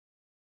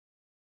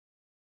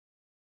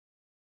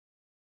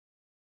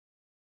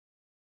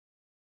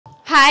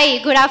Hi,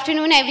 good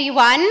afternoon,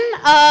 everyone.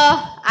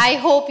 I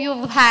hope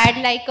you've had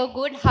like a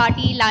good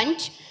hearty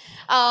lunch.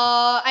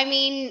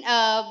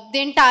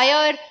 The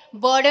entire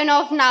burden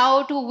of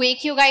now to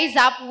wake you guys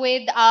up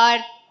with our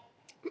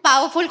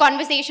powerful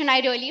conversation,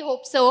 I really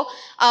hope so.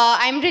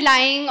 I'm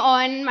relying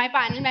on my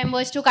panel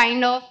members to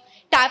kind of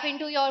tap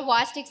into your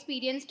vast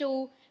experience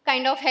to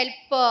kind of help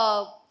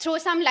throw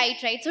some light,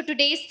 right? So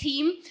today's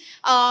theme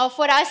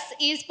for us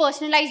is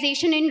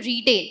personalization in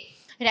retail,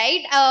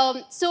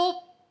 right?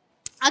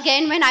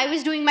 Again, when I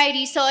was doing my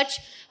research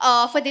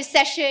for this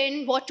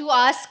session, what to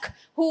ask,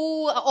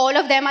 who all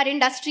of them are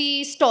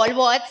industry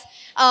stalwarts.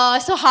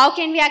 So how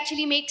can we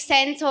actually make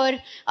sense or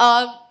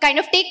kind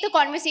of take the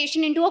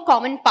conversation into a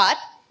common path?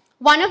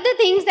 One of the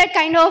things that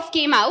kind of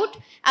came out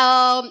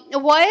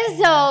was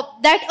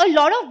that a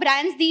lot of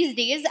brands these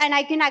days, and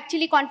I can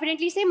actually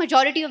confidently say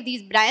majority of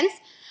these brands,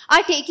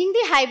 are taking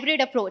the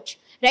hybrid approach,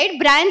 right?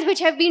 Brands which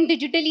have been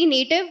digitally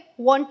native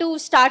want to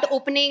start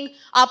opening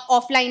up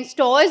offline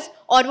stores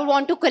or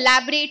want to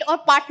collaborate or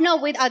partner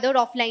with other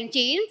offline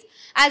chains,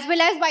 as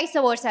well as vice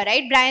versa,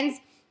 right? Brands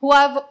who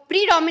have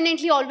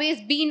predominantly always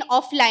been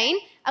offline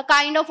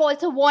kind of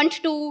also want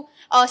to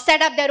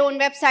set up their own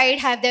website,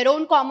 have their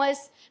own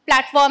commerce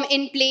platform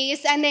in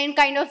place, and then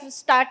kind of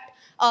start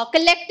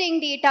collecting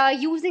data,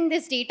 using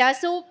this data.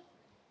 So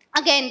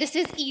again, this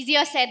is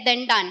easier said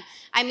than done.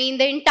 I mean,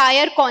 the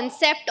entire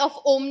concept of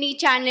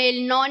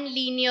omni-channel,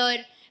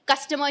 non-linear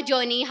customer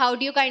journey, how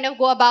do you kind of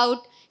go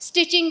about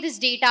stitching this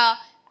data?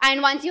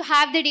 And once you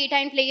have the data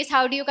in place,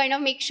 how do you kind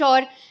of make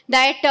sure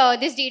that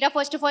this data,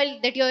 first of all,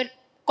 that you're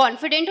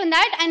confident on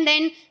that, and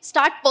then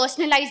start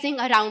personalizing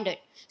around it.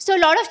 So a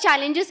lot of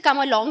challenges come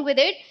along with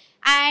it,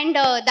 and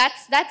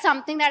that's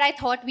something that I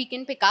thought we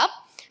can pick up.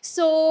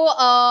 So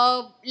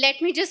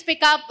let me just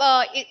pick up,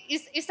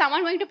 is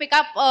someone going to pick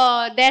up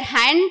their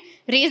hand,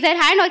 raise their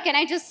hand, or can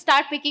I just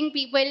start picking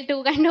people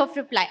to kind of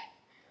reply?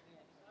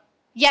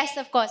 Yes,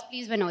 of course,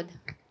 please, Vinod.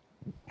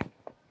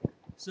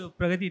 So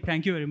Pragati,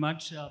 thank you very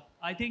much.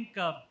 I think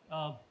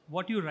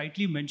what you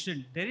rightly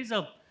mentioned, there is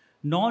a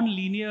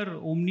non-linear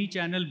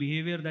omni-channel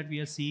behavior that we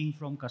are seeing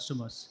from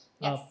customers.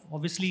 Yes.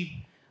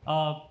 Obviously,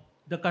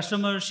 the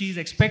customer, she's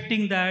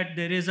expecting that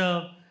there is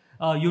a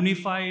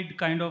unified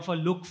kind of a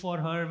look for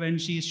her when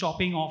she's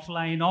shopping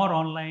offline or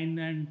online,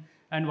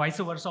 and vice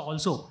versa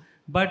also.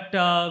 But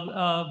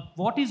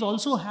what is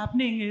also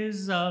happening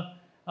is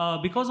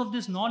because of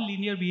this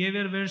non-linear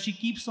behavior where she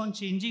keeps on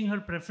changing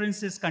her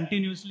preferences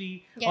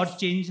continuously, Yes, or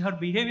change her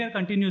behavior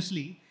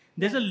continuously,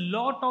 there's a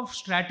lot of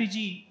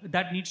strategy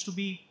that needs to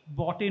be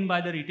bought in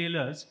by the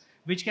retailers,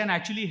 which can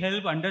actually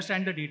help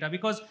understand the data.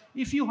 Because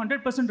if you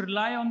 100%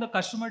 rely on the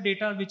customer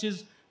data, which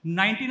is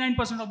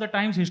 99% of the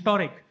times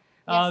historic,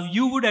 Yes,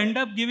 you would end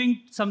up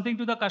giving something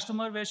to the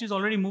customer where she's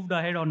already moved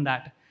ahead on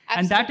that. absolutely.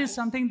 And that is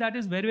something that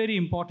is very, very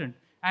important.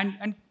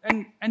 And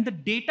the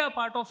data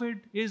part of it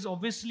is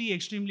obviously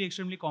extremely,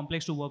 extremely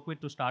complex to work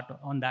with to start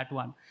on that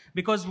one.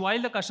 Because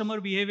while the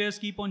customer behaviors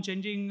keep on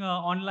changing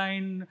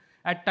online,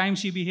 at times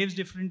she behaves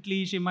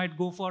differently. She might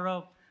go for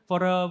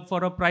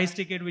a price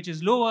ticket which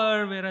is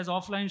lower, whereas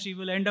offline she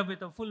will end up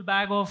with a full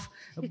bag of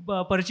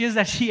purchase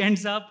that she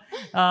ends up.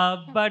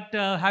 But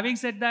having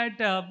said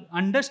that,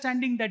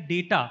 understanding that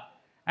data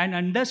and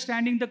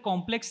understanding the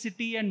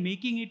complexity and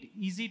making it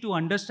easy to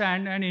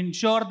understand and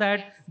ensure that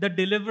Yes, the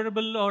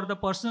deliverable or the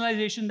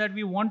personalization that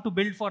we want to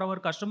build for our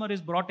customer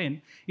is brought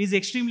in is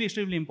extremely,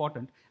 extremely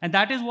important. And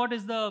that is what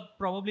is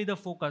probably the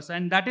focus.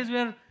 And that is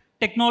where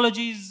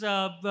technologies,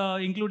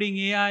 including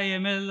AI,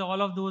 ML,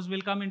 all of those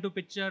will come into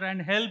picture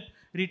and help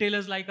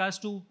retailers like us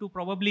to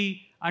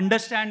probably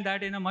understand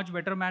that in a much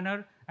better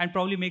manner and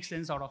probably make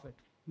sense out of it.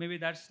 Maybe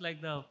that's like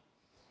the...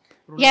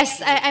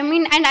 yes, I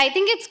mean, and I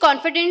think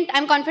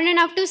I'm confident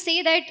enough to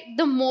say that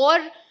the more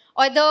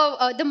or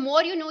the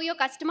more you know your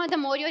customer, the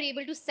more you're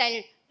able to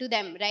sell to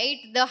them, right?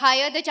 The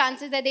higher the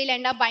chances that they'll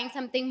end up buying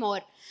something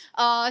more.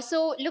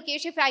 So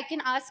Lokesh, if I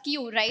can ask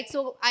you, right?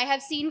 So I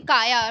have seen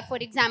Kaya, for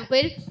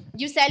example,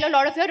 you sell a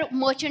lot of your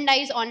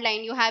merchandise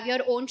online. You have your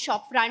own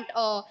shop front,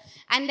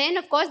 and then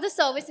of course the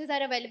services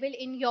are available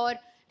in your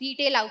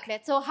retail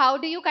outlet. So how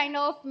do you kind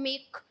of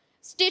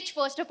stitch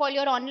first of all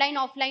your online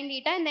offline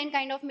data and then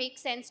kind of make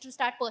sense to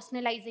start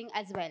personalizing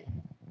as well?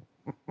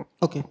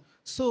 Okay.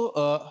 So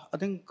I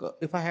think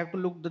if I have to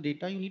look the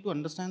data, you need to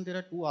understand there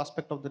are two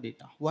aspects of the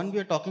data. One, we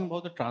are talking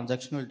about the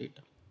transactional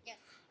data. Yes.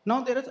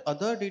 Now there is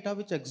other data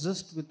which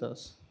exists with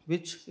us,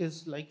 which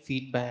is like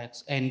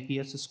feedbacks,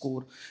 NPS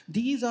score.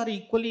 These are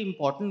equally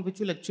important, which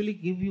will actually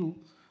give you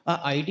an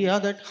idea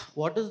that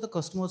what is the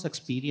customer's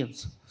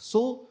experience.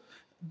 So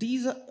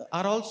these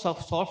are all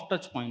soft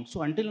touch points.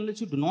 So until unless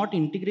you do not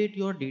integrate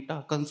your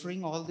data,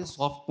 considering all these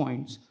soft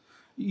points,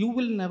 you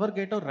will never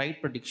get a right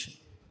prediction.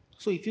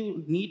 So if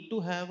you need to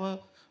have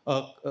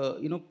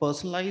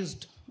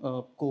personalized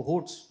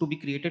cohorts to be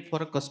created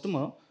for a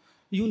customer,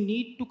 you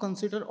need to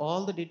consider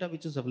all the data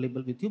which is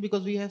available with you,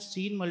 because we have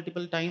seen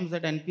multiple times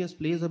that NPS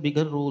plays a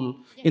bigger role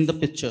in the Yes.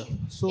 picture.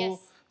 So Yes.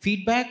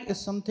 feedback is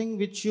something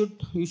which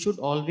you should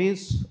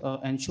always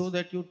ensure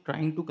that you're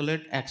trying to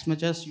collect as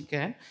much as you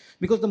can,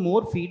 because the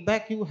more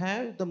feedback you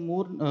have, the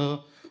more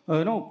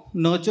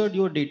nurtured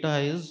your data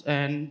is,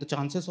 and the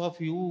chances of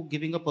you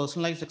giving a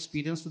personalized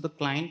experience to the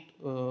client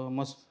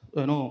must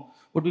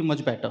would be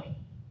much better.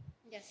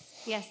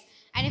 Yes, yes.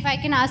 And if I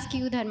can ask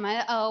you,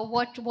 Dharma,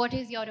 what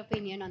is your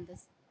opinion on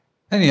this?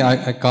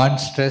 I can't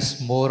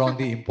stress more on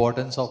the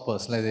importance of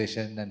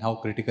personalization and how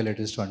critical it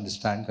is to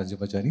understand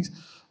consumer journeys,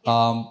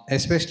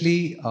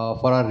 especially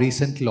for our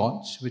recent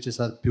launch, which is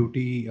our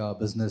beauty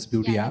business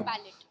beauty app,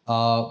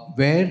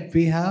 where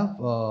we have,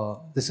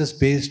 this is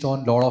based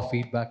on a lot of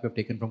feedback we've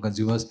taken from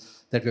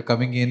consumers that we're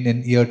coming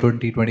in year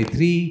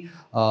 2023.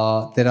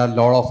 There are a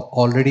lot of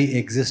already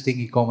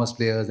existing e-commerce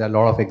players, there are a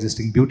lot of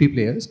existing beauty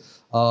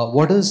players.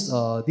 What is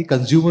the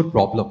consumer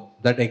problem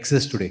that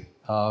exists today?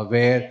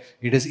 Where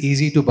it is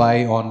easy to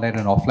buy online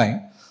and offline.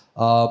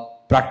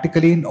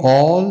 Practically in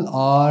all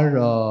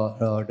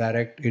our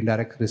direct,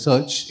 indirect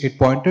research, it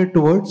pointed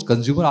towards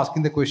consumer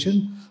asking the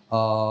question,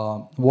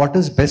 what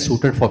is best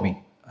suited for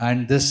me?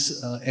 And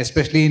this,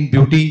 especially in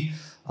beauty,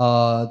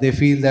 they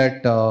feel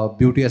that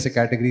beauty as a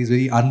category is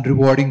very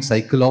unrewarding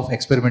cycle of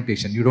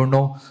experimentation. You don't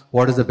know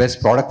what is the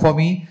best product for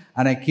me,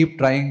 and I keep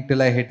trying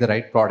till I hit the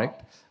right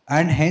product.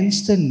 And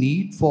hence the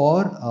need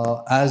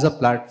for, as a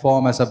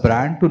platform, as a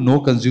brand, to know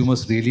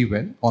consumers really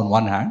well on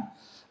one hand,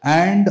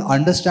 and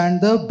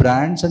understand the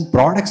brands and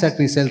products that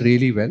we sell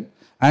really well,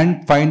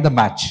 and find the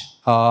match.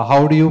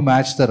 How do you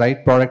match the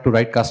right product to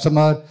right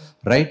customer,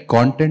 right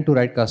content to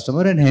right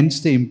customer, and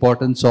hence the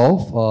importance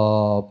of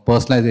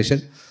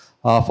personalization.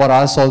 For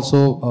us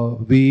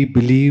also, we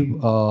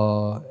believe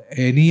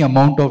any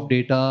amount of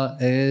data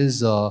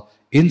is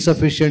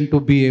insufficient to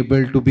be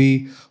able to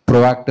be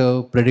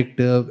proactive,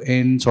 predictive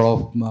in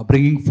sort of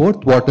bringing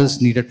forth what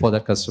is needed for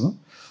that customer.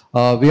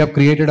 We have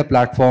created a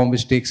platform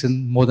which takes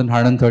in more than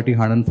 130,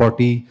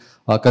 140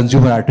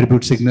 consumer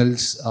attribute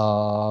signals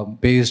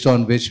based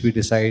on which we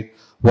decide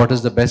what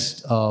is the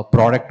best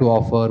product to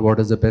offer, what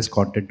is the best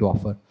content to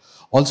offer.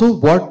 Also,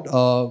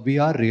 what we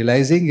are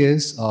realizing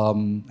is,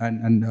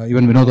 and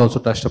even Vinod also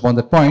touched upon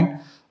that point,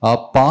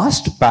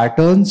 past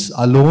patterns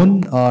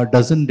alone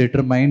doesn't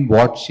determine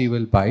what she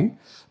will buy,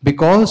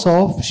 because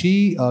of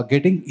she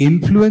getting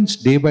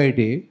influenced day by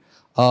day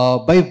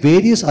by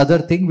various other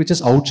things which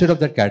is outside of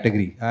that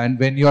category. And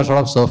when you are sort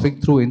of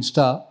surfing through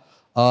Insta,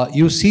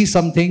 you see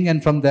something,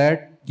 and from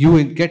that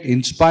you get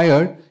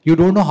inspired. You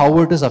don't know how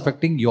it is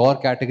affecting your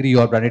category,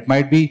 your brand. It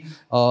might be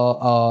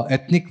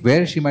ethnic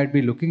wear she might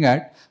be looking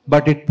at,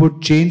 but it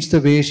would change the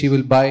way she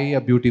will buy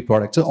a beauty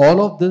product. So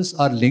all of this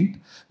are linked.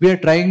 We are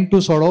trying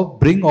to sort of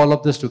bring all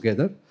of this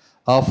together.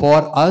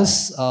 For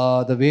us,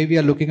 the way we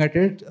are looking at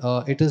it,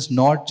 it is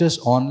not just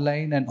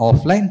online and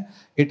offline.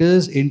 It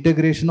is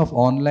integration of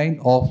online,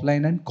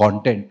 offline, and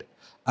content.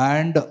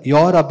 And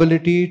your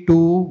ability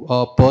to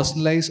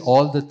personalize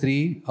all the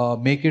three,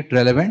 make it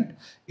relevant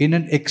in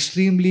an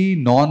extremely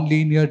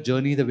non-linear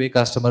journey the way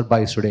customer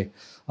buys today.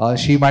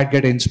 She might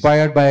get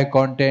inspired by a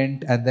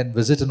content and then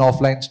visit an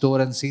offline store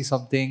and see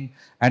something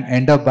and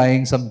end up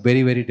buying some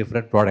very, very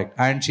different product.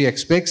 And she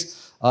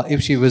expects,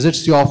 if she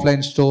visits the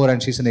offline store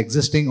and she's an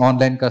existing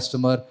online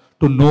customer,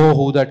 to know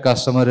who that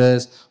customer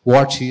is,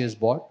 what she has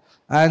bought.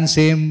 And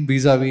same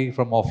vis-a-vis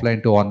from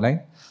offline to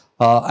online.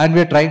 And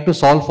we're trying to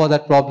solve for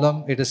that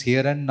problem. It is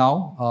here and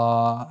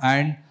now.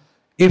 And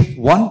if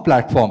one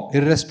platform,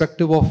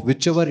 irrespective of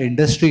whichever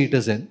industry it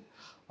is in,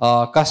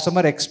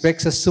 customer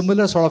expects a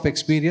similar sort of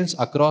experience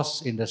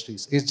across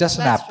industries. It's just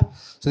an app. True.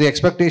 So the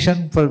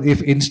expectation for, if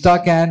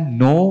Insta can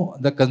know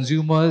the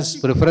consumer's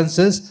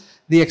preferences,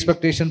 the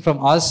expectation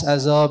from us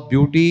as a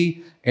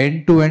beauty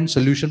end-to-end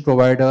solution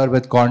provider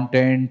with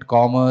content,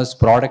 commerce,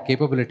 product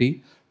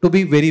capability to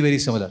be very, very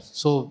similar.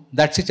 So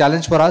that's a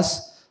challenge for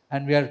us,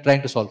 and we are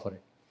trying to solve for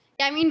it.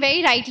 Yeah, I mean,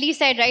 very rightly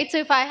said, right? So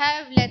if I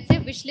have, let's say,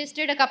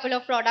 wishlisted a couple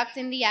of products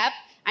in the app,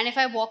 and if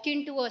I walk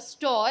into a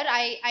store,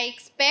 I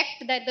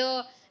expect that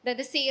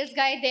the sales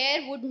guy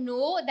there would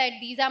know that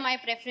these are my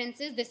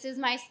preferences, this is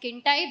my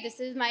skin type, this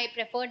is my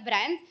preferred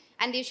brand,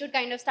 and they should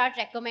kind of start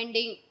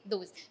recommending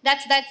those.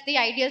 That's the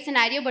ideal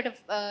scenario, but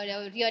if,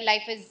 real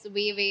life is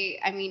way,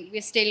 I mean,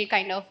 we're still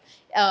kind of,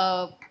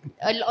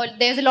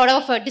 there's a lot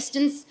of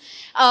distance.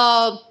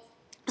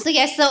 So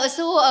yes,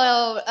 so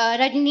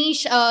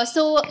Rajnish,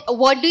 so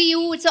what do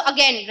you, so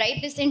again, right,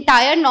 this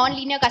entire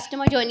non-linear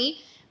customer journey,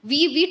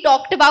 we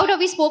talked about, or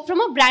we spoke from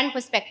a brand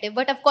perspective,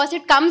 but of course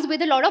it comes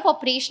with a lot of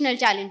operational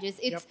challenges.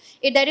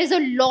 There is a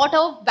lot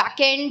of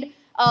back-end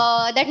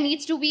that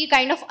needs to be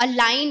kind of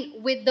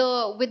aligned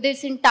with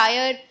this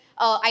entire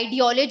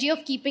ideology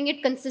of keeping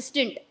it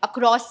consistent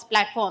across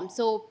platforms.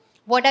 So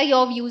what are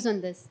your views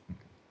on this?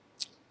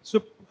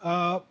 So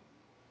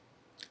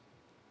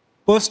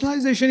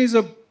personalization is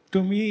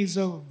to me is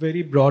a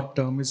very broad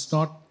term. It's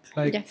not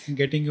like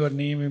getting your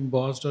name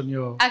embossed on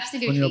your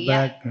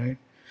bag, right?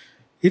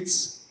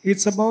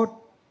 It's about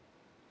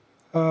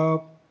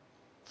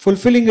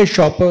fulfilling a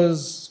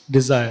shopper's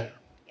desire.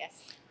 Yes.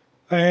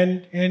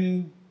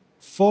 And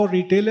for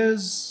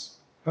retailers,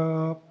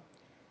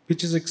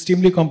 which is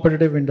extremely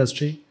competitive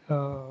industry,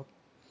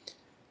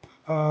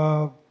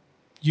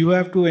 you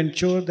have to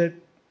ensure that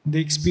the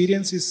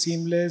experience is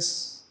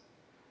seamless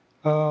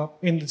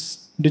in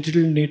this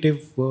digital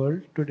native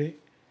world today,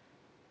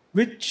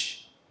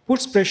 which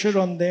puts pressure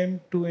on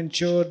them to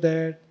ensure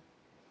that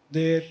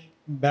their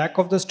back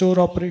of the store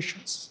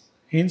operations,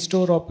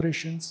 in-store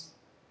operations,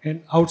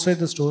 and outside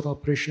the store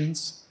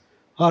operations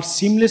are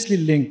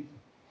seamlessly linked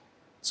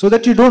so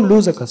that you don't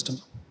lose a customer,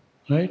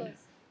 right?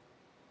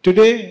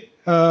 Today,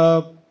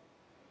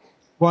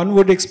 one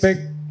would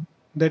expect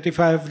that if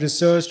I have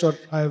researched or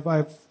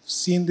I've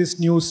seen this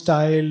new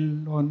style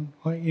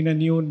in a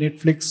new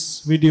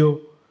Netflix video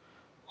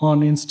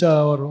on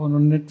Insta or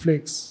on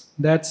Netflix,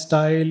 that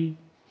style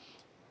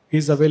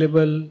is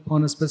available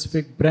on a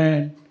specific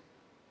brand,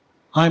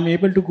 I'm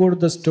able to go to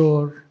the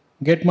store,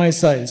 get my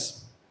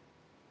size.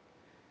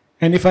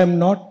 And if I'm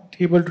not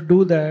able to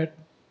do that,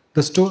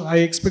 I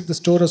expect the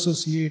store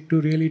associate to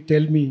really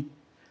tell me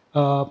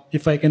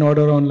if I can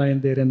order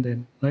online there and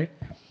then, right?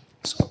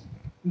 So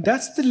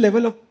that's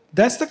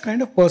the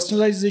kind of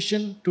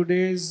personalization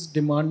today's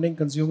demanding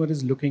consumer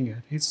is looking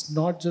at. It's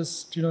not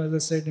just, as I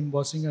said,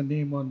 embossing a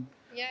name on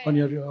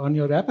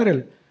your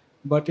apparel,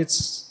 but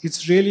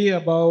it's really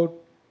about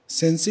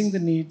sensing the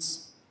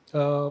needs,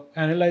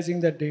 analyzing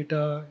that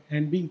data,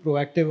 and being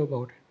proactive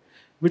about it,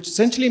 which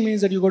essentially means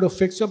that you got to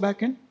fix your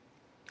backend.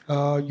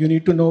 You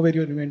need to know where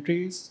your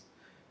inventory is.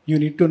 You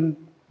need to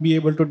be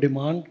able to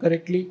demand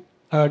correctly,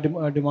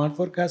 demand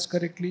forecast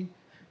correctly.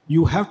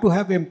 You have to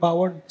have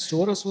empowered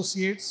store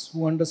associates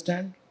who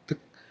understand.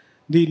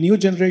 The new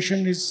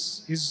generation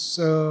is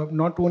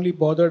not only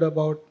bothered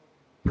about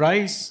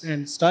price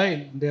and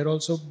style, they're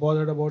also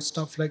bothered about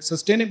stuff like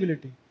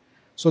sustainability.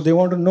 So they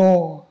want to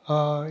know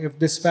if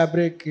this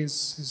fabric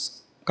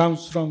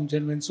comes from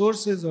genuine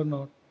sources or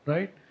not,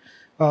 right?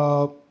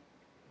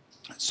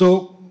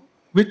 So,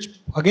 which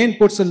again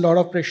puts a lot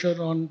of pressure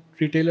on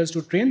retailers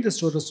to train the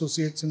store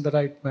associates in the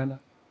right manner.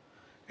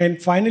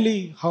 And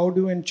finally, how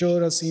do you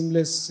ensure a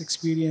seamless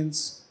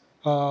experience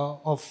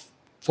of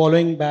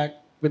following back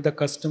with the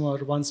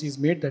customer once he's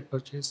made that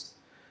purchase?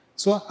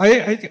 So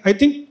I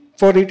think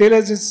for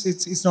retailers,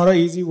 it's not an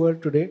easy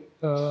world today,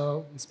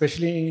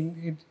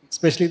 especially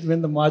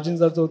when the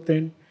margins are so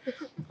thin.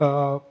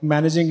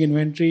 Managing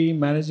inventory,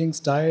 managing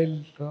style.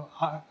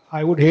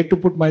 I would hate to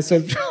put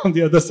myself on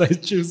the other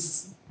side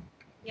shoes.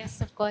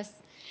 Yes, of course.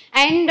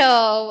 And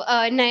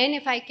Nayan,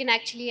 if I can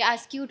actually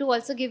ask you to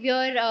also give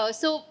your,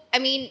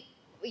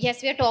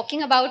 yes, we are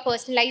talking about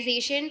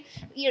personalization.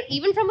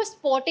 Even from a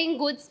sporting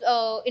goods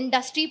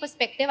industry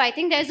perspective, I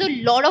think there's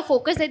a lot of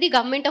focus that the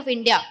government of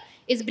India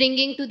is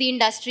bringing to the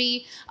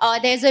industry.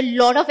 There's a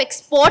lot of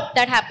export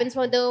that happens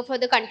for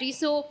the country.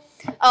 So,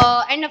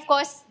 and of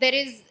course, there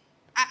is,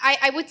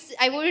 I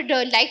would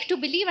like to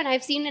believe, and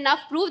I've seen enough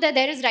proof that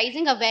there is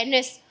rising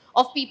awareness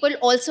of people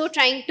also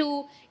trying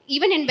to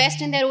even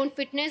invest in their own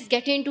fitness,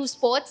 get into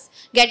sports.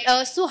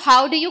 So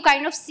how do you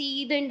kind of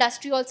see the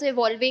industry also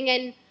evolving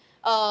and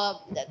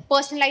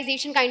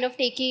personalization kind of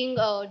taking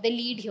the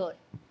lead here?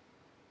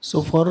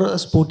 So for a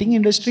sporting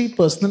industry,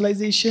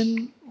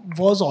 personalization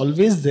was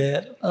always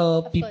there.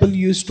 People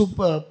used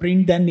to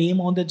print their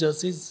name on the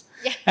jerseys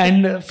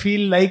and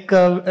feel like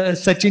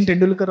Sachin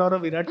Tendulkar or a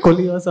Virat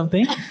Kohli or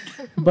something.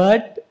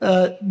 But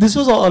this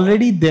was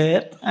already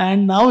there,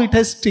 and now it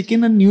has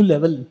taken a new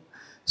level.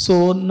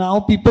 So now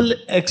people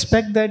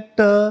expect that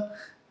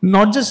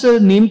not just a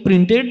name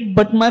printed,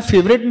 but my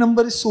favorite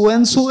number is so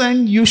and so,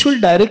 and you should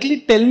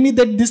directly tell me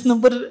that this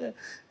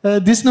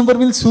number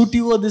will suit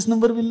you, or this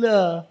number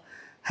will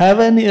have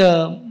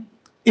an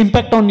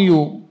impact on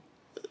you.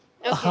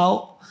 Okay.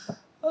 How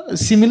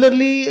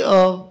similarly,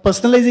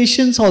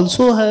 personalizations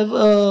also have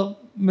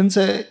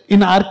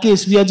in our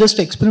case we are just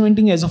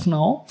experimenting as of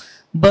now,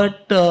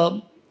 but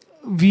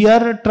we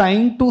are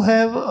trying to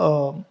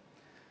have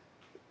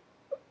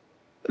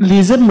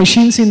laser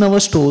machines in our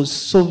stores.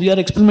 So we are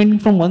experimenting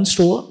from one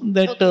store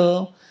that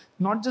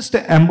not just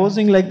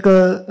embossing like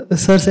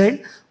sir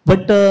said,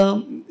 but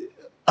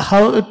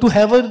how to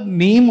have a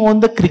name on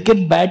the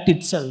cricket bat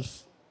itself.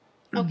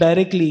 Okay.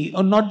 Directly,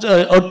 or not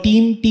a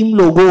team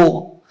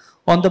logo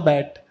on the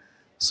bat.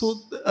 So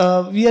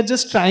we are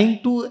just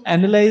trying to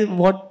analyze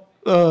what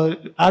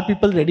are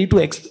people ready to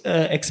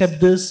accept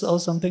this or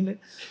something like.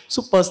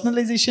 So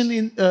personalization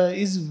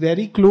is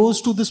very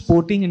close to the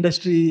sporting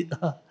industry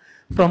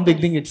from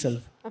beginning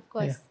itself. Of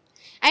course.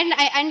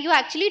 Yeah. And you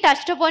actually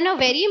touched upon a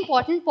very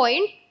important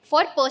point.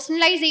 For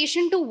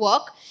personalization to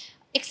work,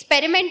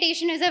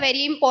 experimentation is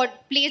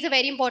plays a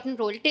very important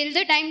role. Till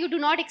the time you do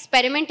not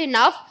experiment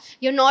enough,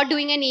 you're not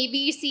doing an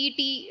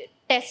A/B/C/D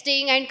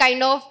testing and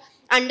kind of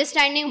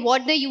understanding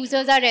what the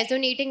users are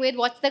resonating with,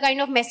 what's the kind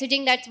of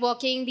messaging that's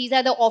working, these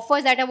are the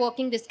offers that are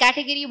working, this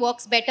category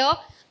works better.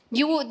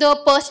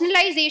 The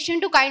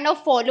personalization to kind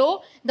of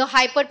follow the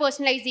hyper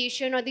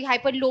personalization or the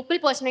hyper local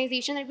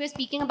personalization that we're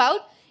speaking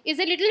about is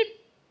a little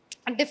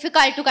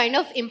difficult to kind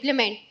of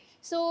implement.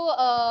 So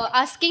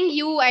asking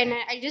you, and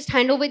I'll just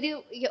hand over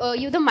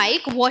you the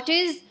mic, what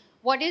is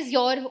what is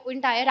your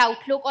entire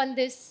outlook on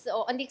this,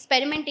 on the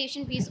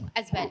experimentation piece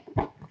as well?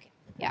 Okay.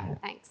 Yeah,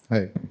 thanks.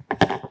 Hi.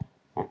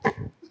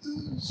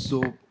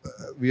 So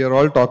we are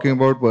all talking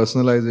about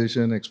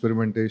personalization,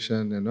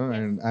 experimentation,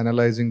 and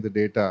analyzing the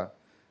data.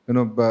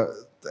 But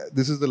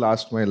this is the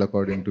last mile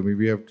according to me.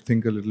 We have to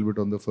think a little bit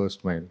on the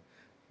first mile.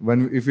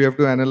 If we have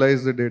to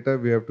analyze the data,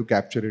 we have to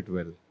capture it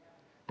well.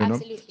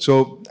 Absolutely.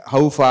 So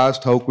how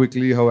fast, how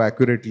quickly, how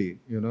accurately,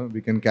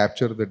 we can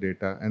capture the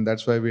data. And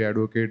that's why we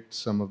advocate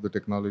some of the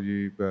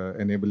technology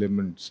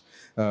enablements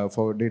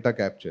for data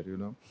capture,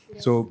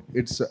 Yes. So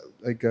it's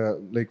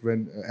like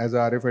when, as a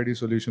RFID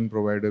solution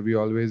provider, we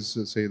always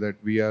say that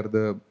we are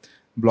the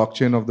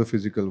blockchain of the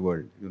physical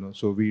world,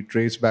 so we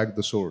trace back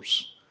the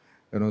source.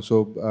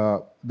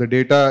 So the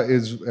data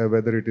is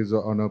whether it is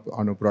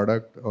on a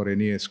product or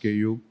any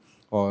SKU,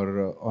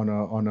 or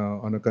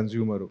on a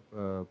consumer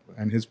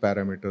and his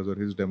parameters or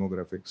his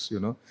demographics,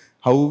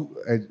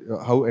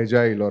 how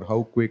agile or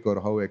how quick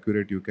or how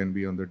accurate you can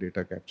be on the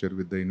data capture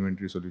with the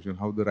inventory solution,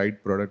 how the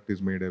right product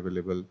is made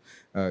available,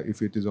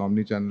 if it is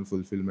omni-channel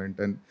fulfillment.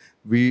 And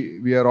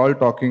we are all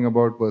talking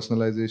about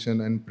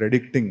personalization and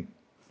predicting,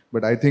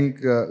 but I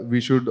think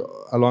we should,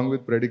 along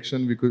with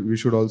prediction, we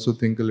should also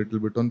think a little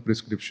bit on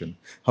prescription.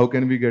 How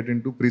can we get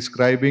into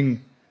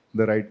prescribing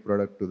the right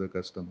product to the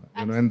customer,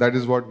 and that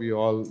is what we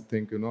all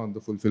think, on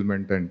the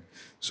fulfillment end.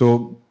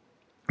 So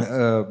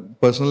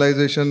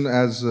personalization,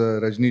 as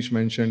Rajnish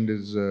mentioned,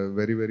 is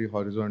very, very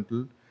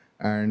horizontal,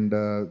 and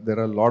there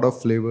are a lot of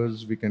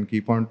flavors. We can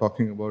keep on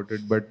talking about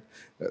it, but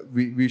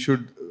we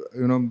should,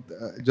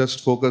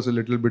 just focus a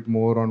little bit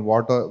more on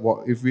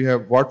if we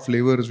have what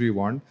flavors we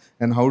want,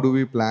 and how do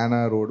we plan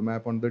our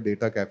roadmap on the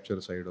data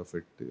capture side of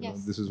it.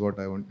 Yes. This is what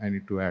I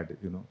need to add.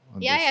 On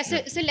Yeah, this.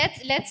 yeah. So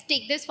let's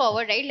take this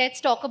forward, right?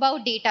 Let's talk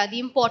about data, the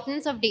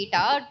importance of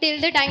data.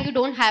 Till the time you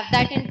don't have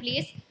that in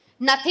place,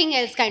 nothing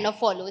else kind of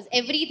follows.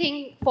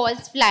 Everything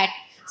falls flat.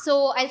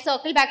 So I'll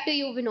circle back to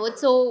you, Vinod.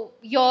 So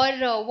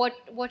your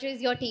what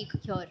is your take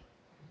here?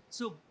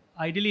 So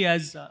ideally,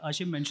 as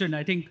Ashim mentioned,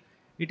 I think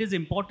it is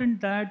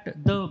important that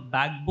the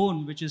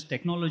backbone, which is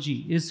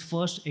technology, is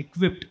first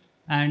equipped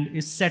and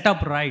is set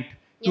up right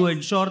to Yes.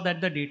 ensure that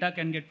the data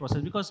can get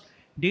processed. Because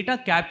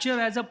data capture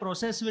as a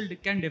process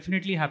can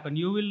definitely happen.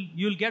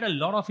 You'll get a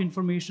lot of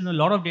information, a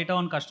lot of data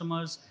on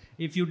customers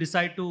if you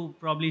decide to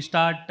probably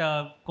start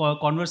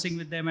conversing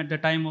with them at the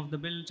time of the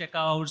bill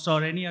checkouts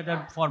or any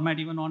other format,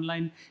 even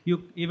online.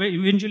 You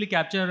eventually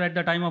capture at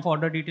the time of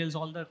order details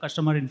all the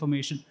customer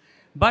information.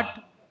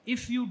 But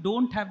if you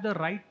don't have the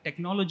right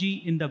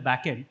technology in the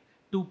backend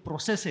to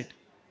process it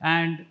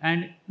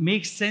and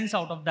make sense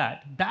out of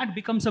that, that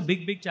becomes a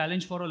big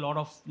challenge for a lot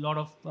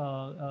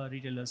of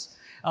retailers.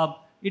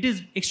 It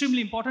is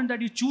extremely important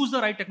that you choose the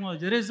right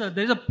technology. There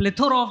is a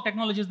plethora of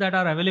technologies that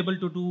are available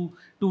to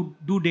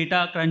do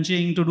data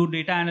crunching, to do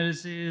data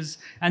analysis,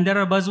 and there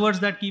are buzzwords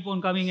that keep on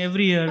coming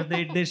every year.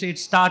 They say it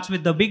starts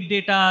with the big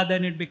data,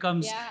 then it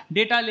becomes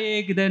data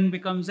lake, then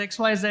becomes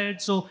XYZ.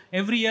 So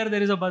every year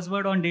there is a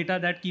buzzword on data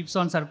that keeps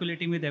on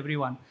circulating with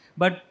everyone,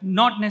 but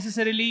not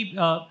necessarily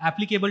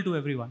applicable to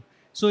everyone.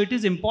 So it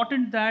is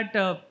important that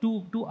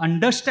to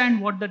understand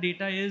what the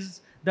data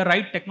is, the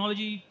right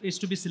technology is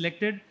to be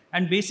selected,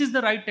 and basis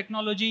the right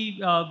technology,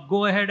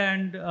 go ahead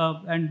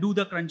and do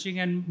the crunching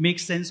and make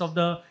sense of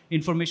the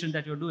information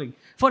that you're doing.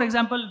 For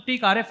example,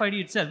 take RFID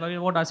itself,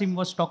 what Ashim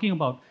was talking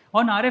about.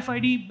 On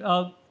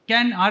RFID,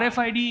 can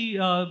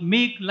RFID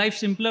make life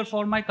simpler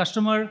for my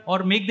customer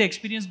or make the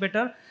experience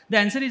better? The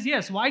answer is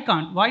yes. Why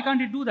can't? Why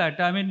can't it do that?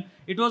 I mean,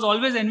 it was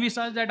always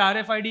envisaged that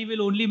RFID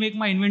will only make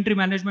my inventory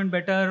management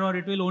better, or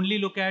it will only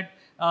look at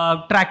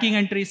tracking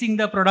and tracing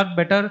the product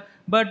better.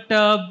 But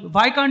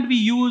why can't we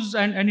use,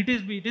 and it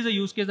is a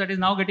use case that is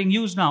now getting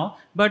used now,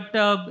 but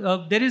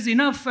there is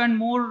enough and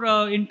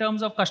more in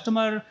terms of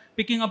customer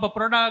picking up a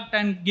product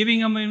and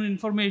giving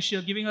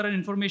her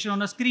information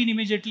on a screen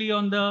immediately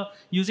on the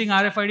using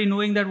RFID,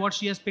 knowing that what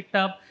she has picked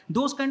up.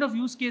 Those kind of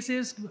use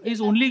cases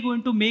is only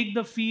going to make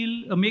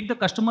the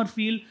customer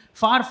feel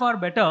far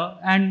better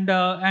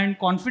and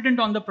confident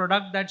on the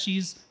product that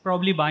she's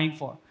probably buying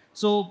for.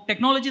 So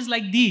technologies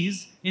like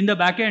these in the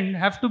back end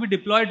have to be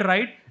deployed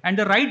right, and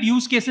the right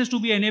use cases to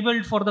be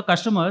enabled for the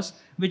customers,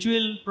 which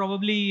will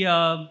probably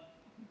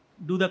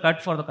do the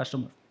cut for the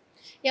customer.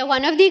 Yeah,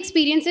 one of the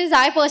experiences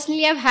I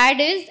personally have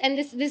had is, and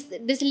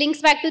this links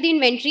back to the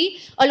inventory.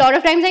 A lot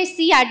of times I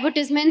see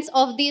advertisements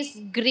of this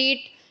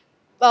great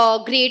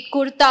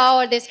kurta,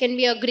 or this can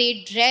be a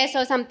great dress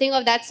or something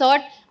of that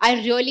sort. I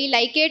really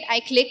like it.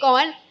 I click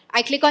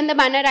on the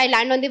banner. I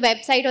land on the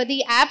website or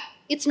the app.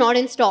 It's not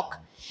in stock.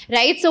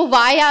 Right, so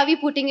why are we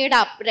putting it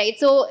up? Right,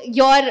 so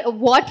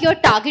what you're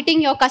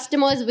targeting your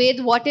customers with,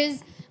 what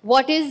is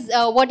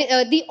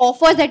the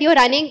offers that you're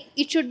running?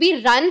 It should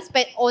be run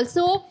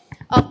also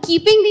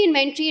keeping the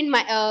inventory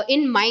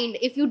in mind.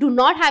 If you do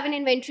not have an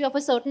inventory of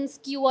a certain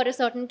SKU or a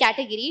certain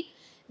category,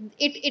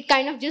 it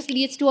kind of just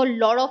leads to a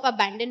lot of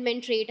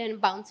abandonment rate and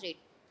bounce rate.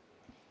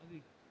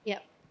 Yeah.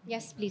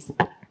 Yes, please.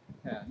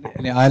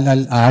 Yeah.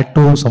 I'll add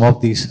to some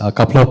of these, a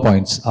couple of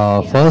points.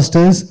 First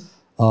is,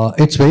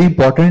 it's very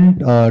important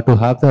to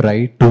have the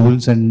right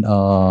tools and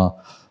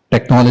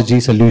technology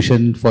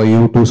solution for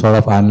you to sort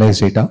of analyze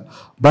data.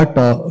 But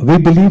we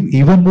believe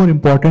even more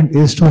important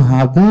is to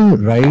have the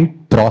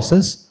right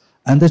process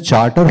and the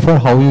charter for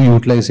how you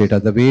utilize data.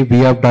 The way we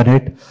have done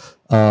it,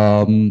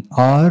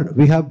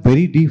 we have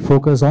very deep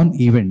focus on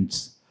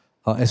events,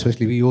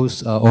 especially we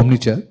use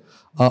Omnichar.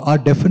 Our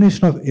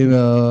definition of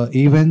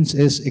events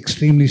is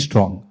extremely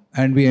strong,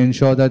 and we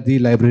ensure that the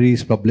library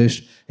is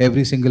published,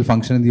 every single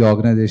function in the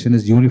organization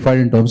is unified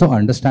in terms of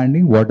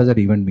understanding what does that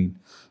event mean.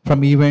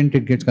 From event,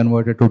 it gets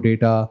converted to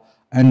data,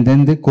 and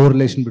then the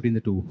correlation between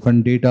the two.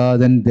 From data,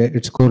 then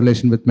its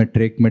correlation with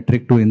metric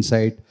to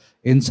insight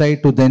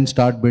to then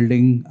start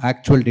building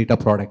actual data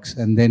products,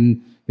 and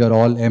then your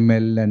all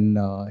ML and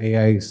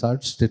AI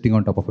starts sitting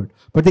on top of it.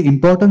 But the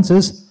importance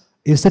is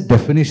the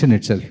definition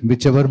itself.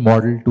 Whichever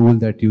model tool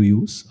that you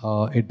use,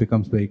 it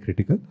becomes very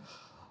critical.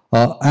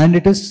 And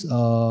it is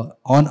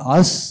on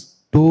us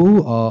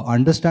to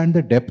understand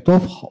the depth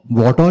of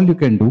what all you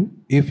can do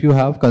if you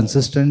have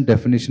consistent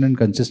definition and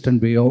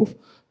consistent way of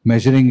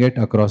measuring it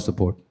across the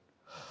board.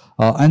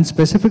 And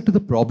specific to the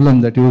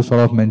problem that you sort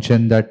of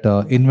mentioned, that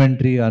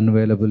inventory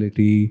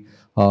unavailability,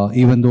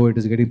 even though it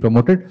is getting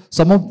promoted,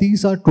 some of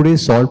these are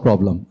today's solved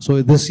problem.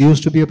 So this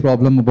used to be a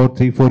problem about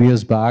 3-4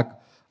 years back,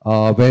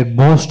 where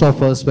most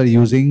of us were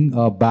using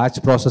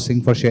batch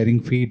processing for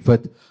sharing feed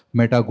with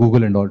Meta,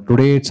 Google and all.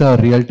 Today it's a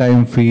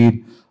real-time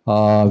feed.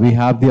 We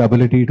have the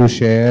ability to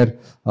share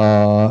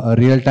a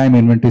real-time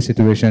inventory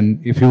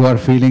situation. If you are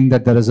feeling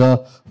that there is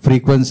a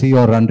frequency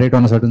or run rate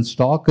on a certain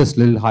stock is a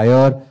little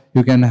higher,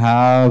 you can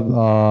have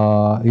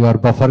your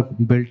buffer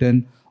built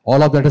in.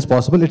 All of that is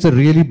possible. It's a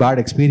really bad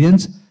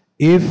experience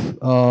if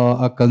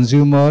a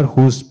consumer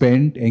who's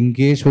spent,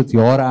 engaged with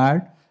your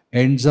ad,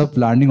 ends up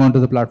landing onto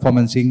the platform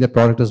and seeing the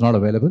product is not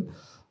available.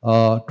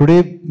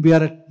 Today, we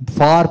are at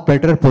far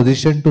better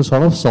position to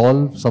sort of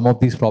solve some of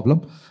these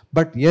problems.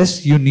 But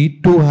yes, you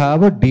need to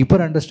have a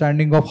deeper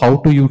understanding of how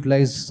to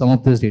utilize some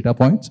of these data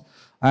points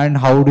and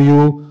how do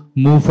you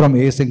move from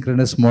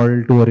asynchronous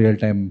model to a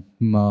real-time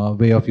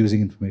way of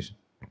using information.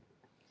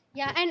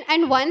 Yeah,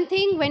 and one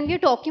thing when we're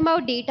talking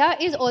about data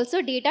is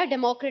also data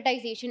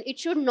democratization. It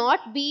should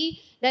not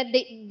be that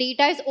the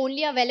data is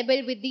only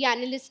available with the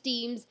analyst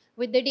teams,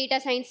 with the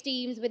data science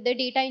teams, with the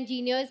data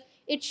engineers.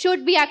 It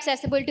should be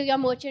accessible to your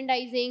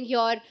merchandising,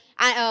 your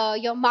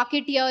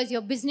marketeers,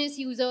 your business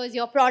users,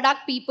 your product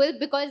people,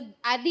 because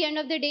at the end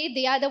of the day,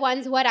 they are the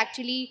ones who are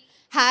actually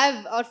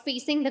have or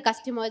facing the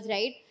customers,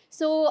 right?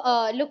 So,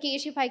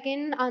 Lokesh, if I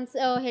can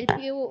answer,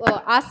 help you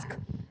ask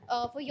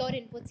for your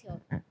inputs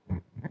here.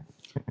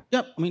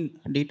 Yeah, I mean,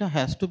 data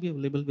has to be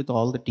available with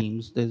all the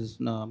teams. There's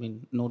no, I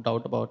mean, no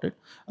doubt about it.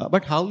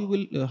 But how will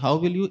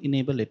you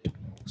enable it?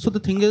 So the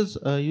thing is,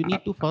 you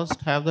need to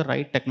first have the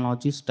right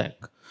technology stack,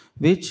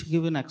 which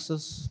given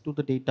access to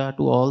the data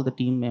to all the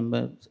team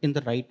members in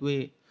the right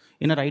way,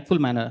 in a rightful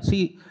manner.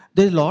 See,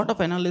 there's a lot of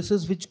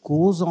analysis which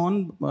goes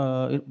on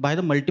by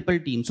the multiple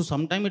teams. So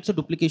sometimes it's a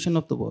duplication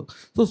of the work.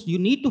 So you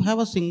need to have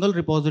a single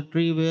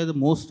repository where the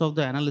most of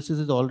the analysis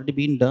is already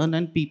been done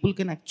and people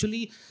can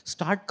actually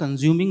start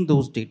consuming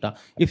those data.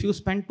 If you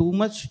spend too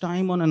much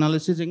time on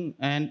analyzing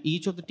and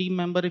each of the team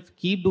member, if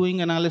keep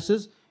doing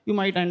analysis, you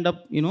might end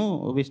up,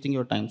 wasting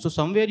your time. So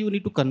somewhere you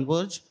need to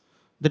converge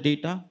the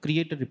data,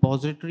 create a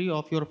repository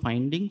of your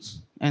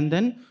findings, and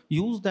then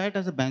use that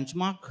as a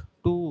benchmark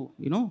to,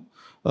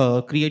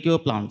 create your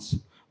plans.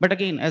 But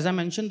again, as I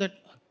mentioned that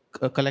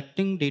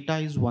collecting data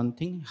is one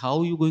thing,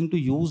 how you're going to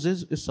use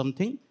is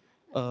something.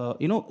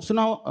 So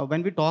now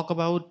when we talk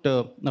about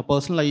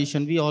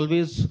personalization, we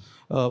always,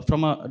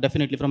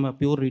 definitely from a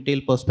pure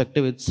retail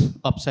perspective, it's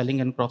upselling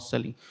and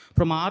cross-selling.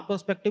 From our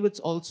perspective, it's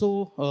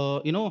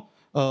also,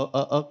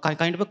 a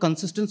kind of a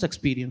consistent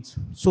experience.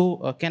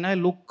 So can I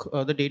look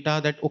the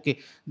data that, okay,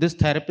 this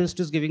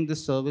therapist is giving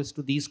this service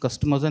to these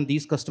customers and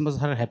these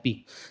customers are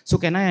happy. So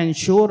can I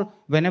ensure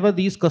whenever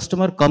these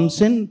customer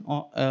comes in,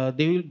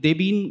 they've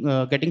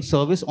been getting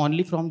service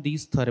only from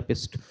these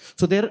therapists.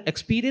 So their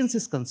experience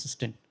is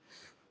consistent.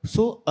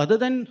 So other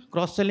than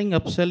cross-selling,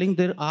 upselling,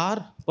 there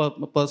are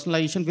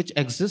personalization which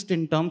exists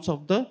in terms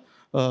of the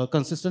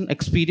consistent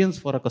experience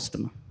for a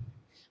customer.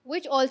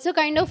 Which also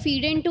kind of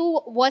feed into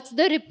what's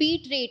the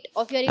repeat rate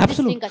of your existing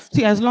Absolutely. customers.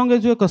 See, as long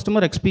as your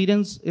customer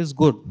experience is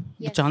good,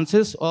 yes, the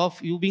chances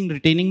of you being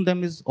retaining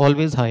them is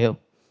always higher.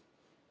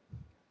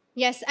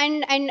 Yes,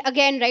 and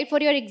again, right, for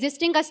your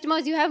existing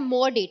customers, you have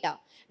more data.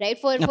 Right,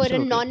 for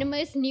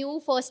anonymous,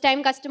 new,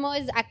 first-time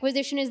customers,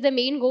 acquisition is the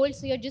main goal.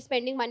 So you're just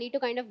spending money to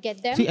kind of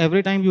get them. See,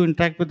 every time you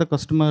interact with the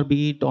customer,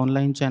 be it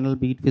online channel,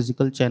 be it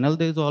physical channel,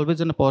 there is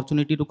always an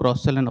opportunity to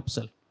cross-sell and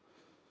upsell.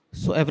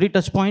 So every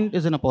touch point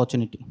is an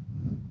opportunity.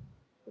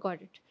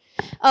 Got it.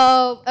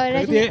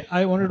 Pragati,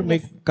 I wanted to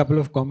make a couple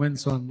of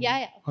comments on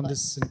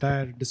this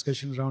entire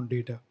discussion around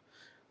data.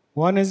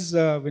 One is,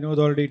 Vinod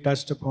already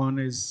touched upon,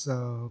 is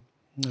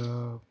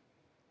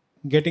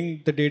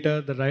getting the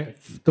data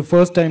the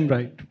first time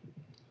right.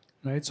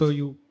 So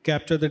you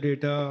capture the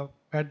data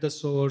at the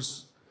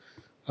source,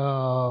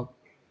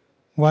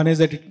 One is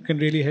that it can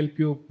really help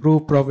you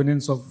prove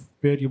provenance of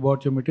where you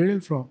bought your material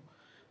from.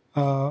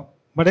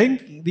 But I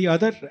think the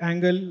other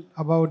angle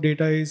about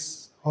data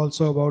is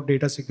also about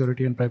data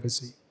security and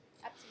privacy.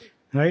 Absolutely.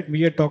 Right?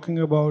 We are talking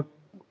about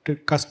the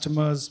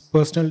customers'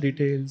 personal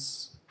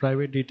details,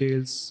 private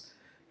details,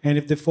 and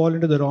if they fall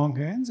into the wrong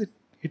hands,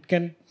 it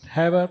can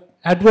have an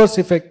adverse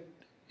effect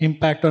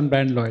impact on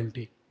brand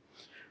loyalty.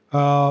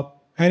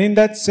 And in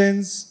that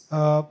sense,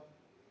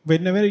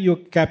 whenever you're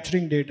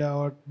capturing data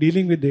or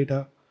dealing with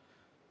data,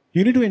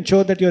 you need to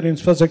ensure that your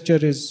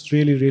infrastructure is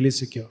really, really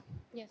secure.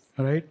 Yes.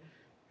 All right.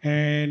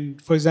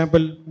 And for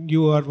example,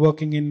 you are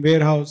working in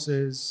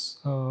warehouses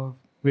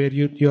where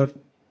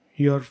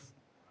your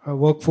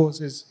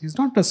workforce is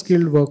not a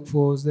skilled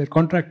workforce, they're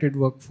contracted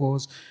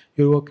workforce.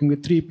 You're working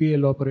with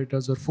 3PL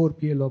operators or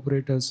 4PL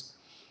operators.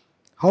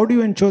 How do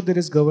you ensure there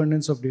is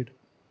governance of data?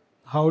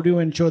 How do you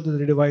ensure that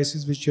the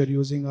devices which you're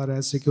using are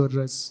as secure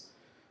as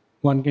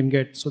one can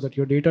get so that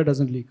your data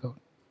doesn't leak out,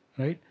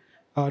 right?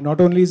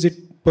 Not only is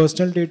it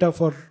personal data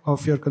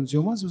of your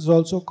consumers, it's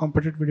also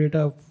competitive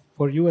data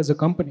for you as a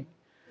company.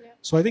 Yeah.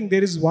 So I think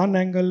there is one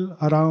angle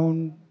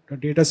around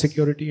data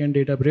security and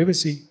data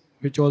privacy,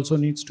 which also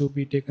needs to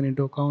be taken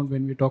into account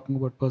when we're talking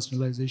about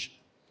personalization.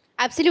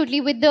 Absolutely,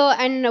 with the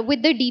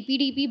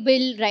DPDP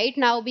bill right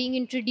now being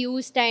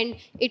introduced and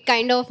it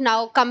kind of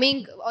now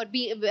coming or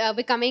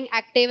becoming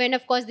active, and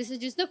of course this is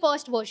just the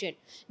first version.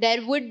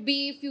 There would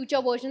be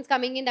future versions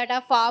coming in that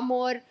are far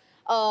more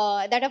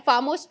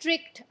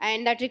strict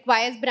and that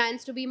requires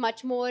brands to be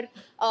much more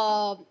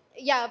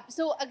yeah.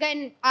 So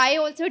again, I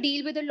also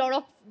deal with a lot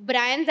of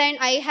brands, and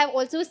I have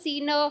also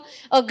seen a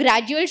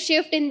gradual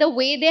shift in the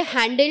way they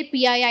handle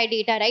PII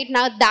data. Right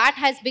now, that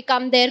has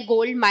become their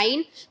gold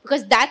mine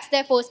because that's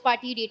their first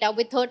party data,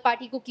 with third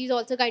party cookies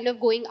also kind of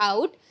going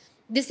out.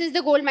 This is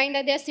the gold mine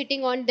that they're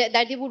sitting on,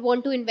 that they would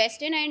want to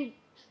invest in. And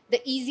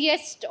the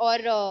easiest or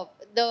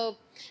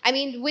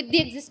with the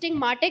existing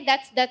MarTech,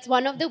 that's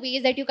one of the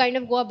ways that you kind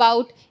of go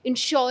about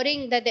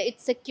ensuring that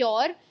it's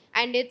secure,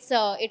 and it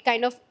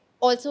kind of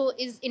also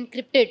is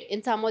encrypted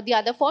in some or the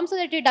other form so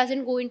that it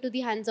doesn't go into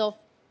the hands of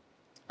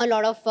a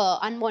lot of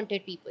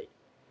unwanted people.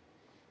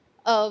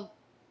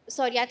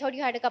 Sorry, I thought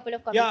you had a couple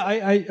of comments.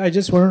 Yeah, I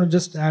just wanted to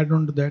just add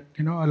on to that.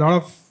 A lot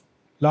of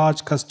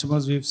large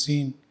customers we've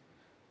seen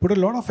put a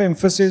lot of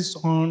emphasis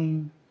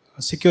on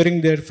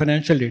securing their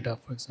financial data,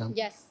 for example.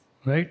 Yes.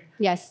 Right?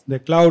 Yes. Their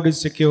cloud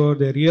is secure,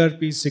 their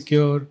ERP is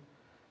secure,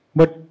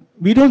 but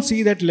we don't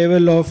see that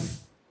level of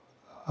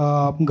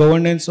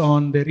governance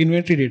on their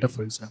inventory data,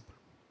 for example.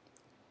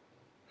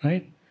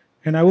 Right?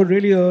 And I would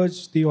really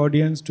urge the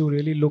audience to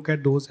really look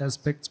at those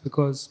aspects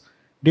because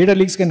data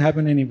leaks can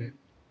happen anywhere.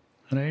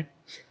 Right?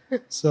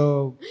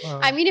 So,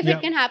 if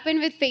it can happen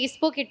with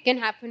Facebook, it can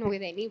happen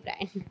with any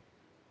brand.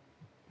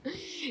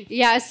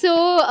 Yeah. So,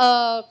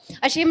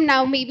 Ashim,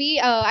 now maybe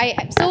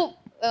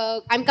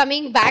I'm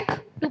coming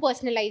back to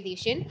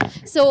personalization.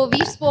 So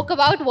we spoke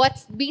about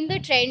what's been the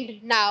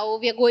trend now.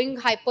 We are going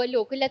hyper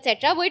local,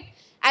 etc. But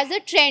as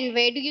a trend,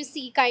 where do you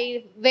see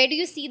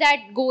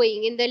that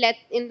going in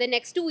the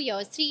next 2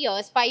 years, 3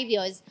 years, 5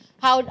 years?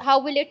 How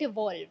will it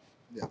evolve?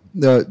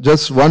 Yeah.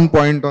 Just one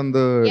point on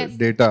the Yes.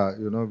 data,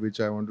 which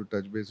I want to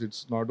touch base.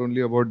 It's not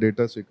only about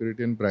data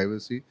security and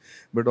privacy,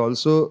 but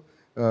also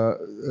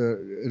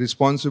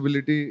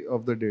responsibility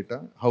of the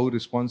data, how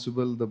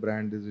responsible the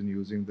brand is in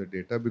using the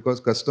data, because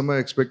customer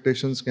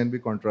expectations can be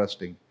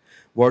contrasting.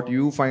 What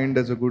you find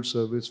as a good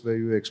service where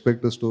you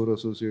expect a store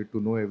associate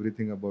to know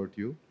everything about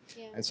you,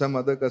 and some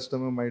other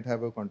customer might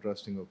have a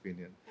contrasting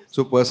opinion.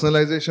 So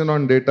personalization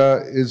on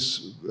data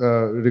is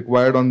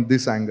required on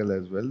this angle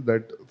as well,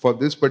 that for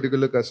this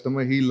particular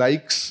customer, he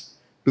likes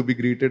to be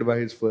greeted by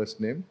his first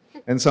name,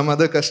 and some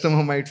other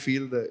customer might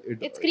feel that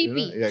it's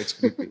creepy. It's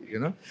creepy,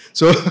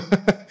 So,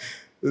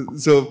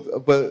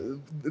 but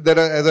there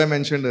are, as I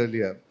mentioned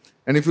earlier,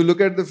 and if you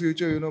look at the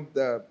future,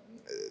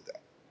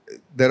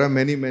 there are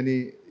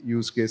many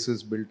use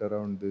cases built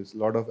around this. A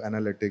lot of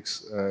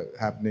analytics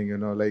happening.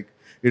 Like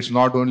it's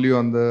not only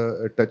on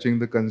the touching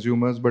the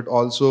consumers, but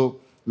also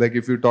like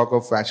if you talk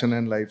of fashion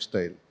and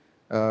lifestyle.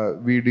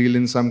 We deal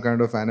in some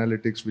kind of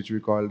analytics which we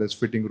called as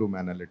fitting room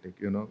analytic,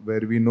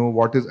 where we know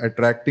what is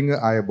attracting an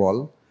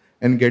eyeball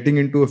and getting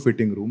into a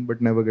fitting room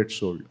but never gets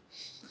sold.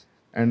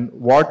 And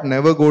what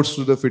never goes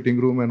to the fitting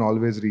room and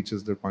always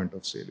reaches the point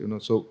of sale,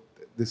 So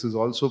this is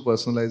also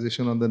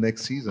personalization on the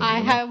next season. I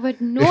have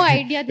no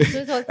idea this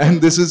was also.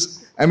 And this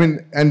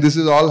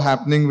is all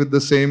happening with the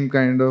same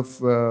kind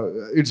of,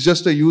 it's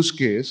just a use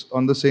case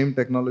on the same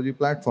technology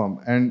platform.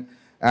 And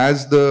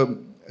as the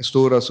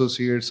store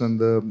associates and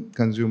the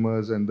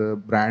consumers and the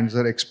brands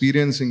are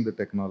experiencing the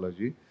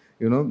technology,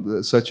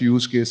 such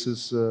use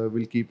cases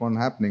will keep on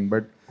happening.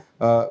 But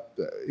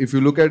if you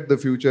look at the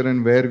future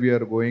and where we are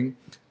going,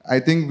 I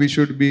think we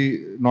should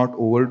be not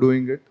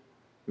overdoing it.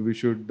 We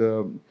should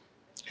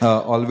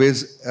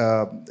always,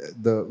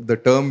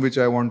 the term which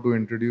I want to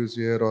introduce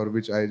here, or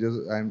which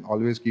I'm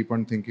always keep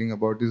on thinking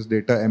about, is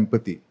data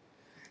empathy.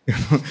 You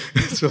know?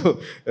 So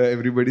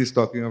everybody's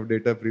talking of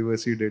data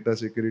privacy, data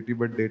security,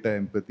 but data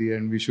empathy,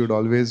 and we should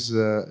always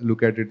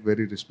look at it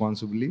very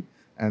responsibly.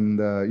 And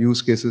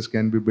use cases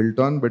can be built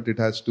on, but it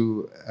has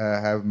to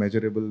have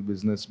measurable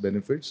business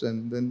benefits,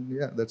 and then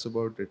yeah, that's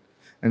about it.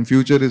 And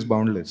future is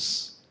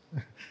boundless.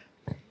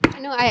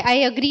 No,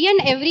 I agree.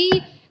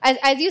 And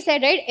as you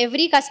said, right,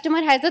 every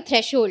customer has a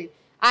threshold.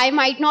 I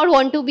might not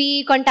want to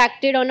be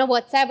contacted on a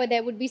WhatsApp, but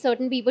there would be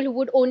certain people who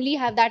would only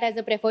have that as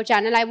a preferred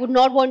channel. I would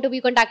not want to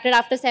be contacted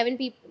after 7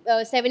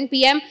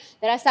 p.m.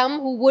 There are some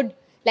who would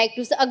like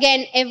to. So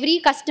again, every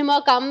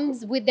customer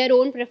comes with their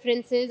own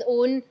preferences,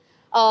 own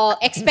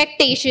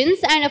expectations.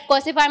 And of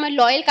course, if I'm a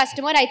loyal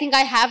customer, I think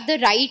I have the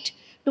right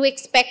to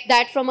expect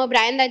that from a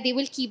brand, that they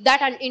will keep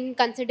that in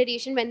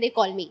consideration when they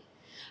call me.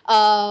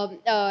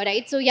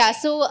 Right. So yeah.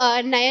 So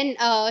Nayan.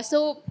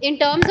 So in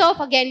terms of,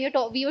 again,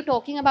 we were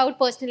talking about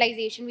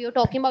personalization. We were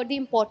talking about the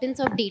importance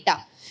of data.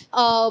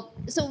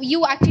 So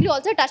you actually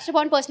also touched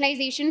upon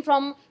personalization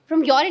from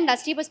your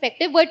industry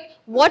perspective. But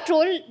what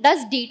role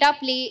does data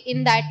play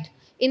in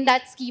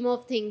that scheme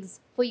of things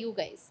for you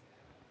guys?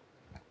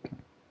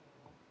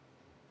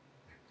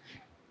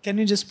 Can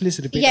you just please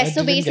repeat? Yes.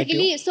 So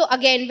basically, so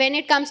again, when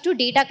it comes to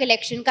data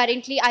collection,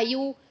 currently, are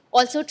you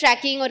also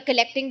tracking or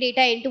collecting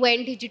data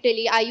end-to-end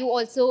digitally? Are you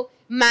also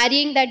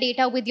marrying that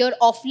data with your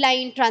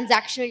offline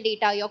transactional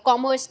data, your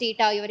commerce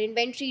data, your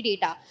inventory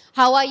data?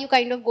 How are you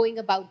kind of going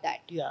about that?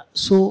 Yeah,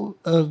 so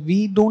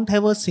we don't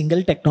have a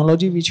single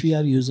technology which we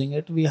are using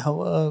it. We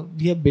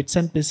have bits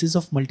and pieces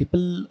of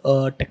multiple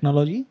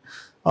technology.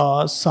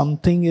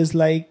 Something is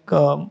like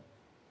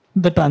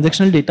the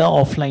transactional data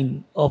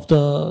offline of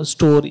the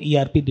store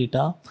ERP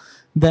data.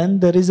 Then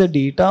there is a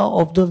data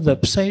of the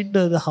website,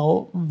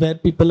 where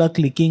people are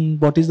clicking,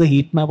 what is the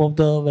heat map of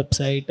the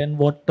website, and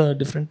what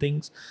different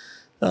things.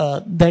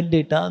 That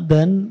data.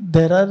 Then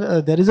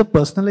there is a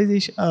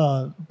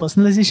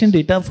personalization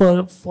data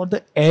for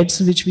the ads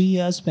which we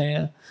are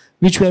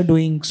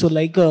doing. So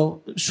like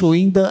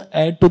showing the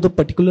ad to the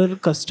particular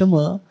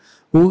customer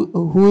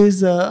who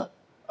is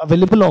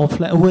available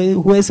offline,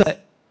 who has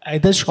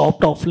either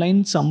shopped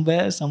offline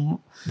somewhere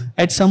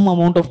at some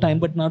amount of time,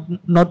 but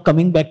not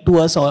coming back to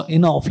us or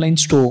in an offline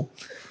store.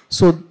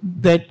 So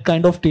that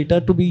kind of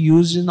data to be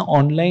used in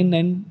online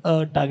and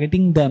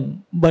targeting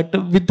them, but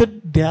with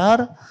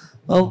their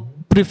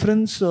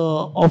preference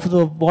of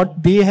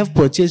what they have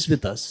purchased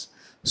with us.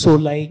 So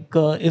like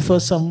if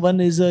someone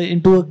is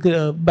into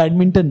a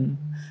badminton,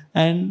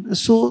 and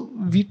so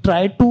we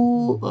try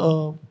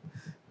to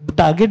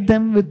target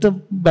them with the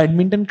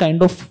badminton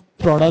kind of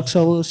products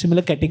or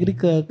similar category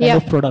kind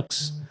of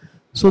products.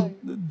 So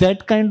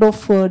that kind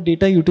of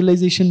data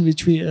utilization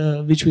which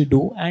we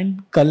do,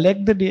 and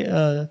collect the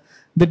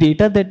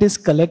data that is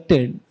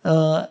collected,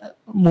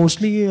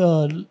 mostly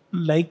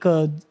like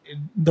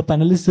the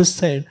panelists just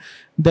said,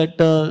 that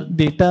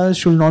data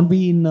should not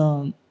be in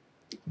a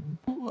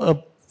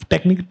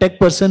tech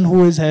person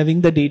who is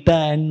having the data,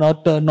 and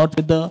not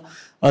with the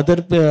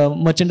other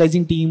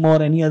merchandising team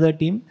or any other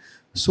team.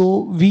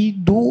 So we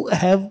do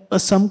have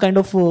some kind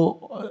of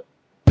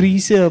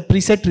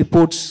preset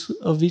reports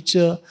which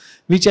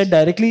are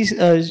directly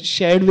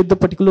shared with the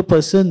particular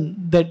person,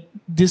 that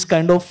this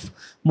kind of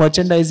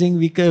merchandising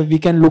we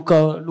can look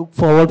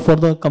forward for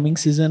the coming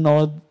season,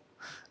 or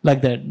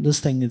like that. This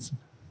thing is.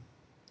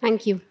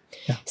 Thank you.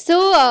 Yeah.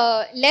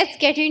 So let's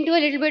get into a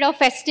little bit of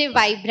festive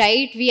vibe,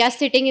 right? We are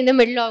sitting in the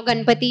middle of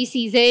Ganpati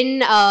season.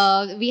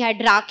 We had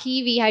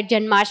Rakhi, we had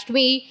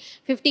Janmashtami.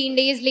 15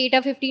 days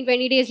later,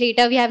 20 days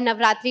later, we have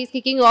Navratris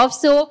kicking off.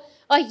 So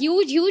a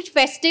huge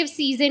festive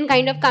season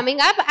kind of coming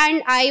up.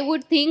 And I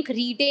would think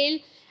retail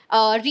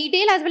as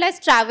well as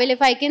travel,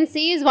 if I can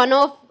say, is one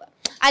of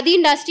the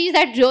industries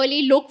that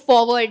really look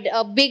forward.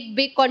 A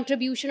big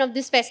contribution of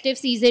this festive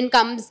season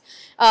comes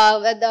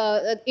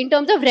in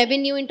terms of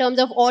revenue, in terms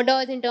of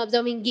orders, in terms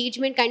of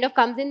engagement, kind of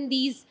comes in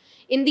these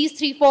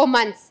 3-4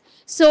 months.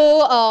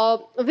 So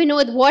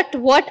Vinod,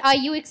 what are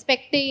you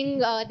expecting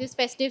this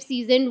festive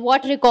season?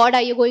 What record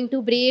are you going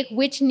to break?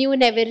 Which new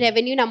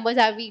revenue numbers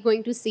are we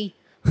going to see?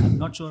 I'm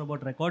not sure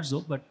about records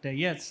though, but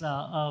yes,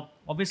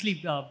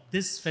 obviously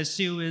this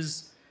festive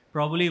is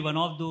probably one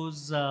of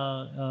those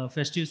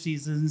festive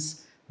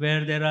seasons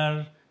where there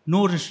are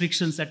no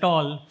restrictions at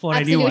all for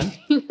anyone,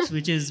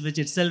 which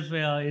itself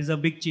is a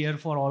big cheer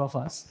for all of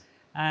us.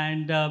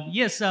 And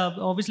yes,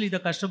 obviously the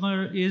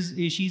customer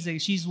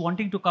she's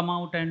wanting to come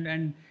out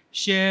and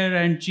share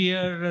and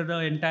cheer the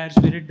entire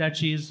spirit that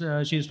she's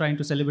trying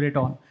to celebrate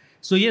on.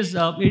 So yes,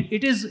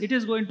 it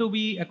is going to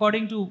be,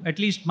 according to at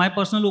least my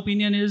personal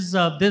opinion, is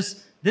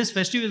this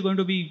festive is going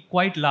to be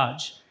quite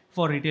large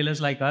for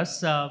retailers like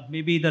us,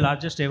 maybe the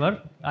largest ever.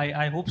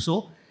 I hope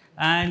so.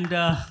 And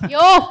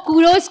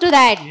kudos to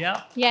that.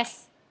 Yeah.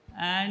 Yes.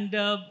 And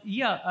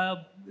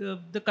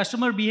the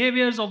customer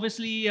behaviors,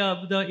 obviously,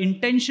 the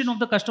intention of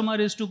the customer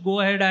is to go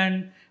ahead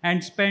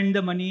and spend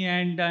the money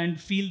and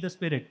feel the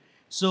spirit.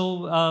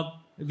 So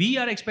we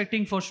are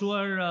expecting for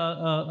sure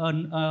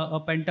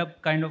a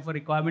pent-up kind of a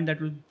requirement that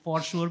will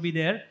for sure be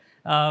there.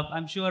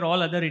 I'm sure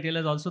all other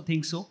retailers also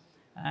think so.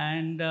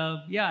 And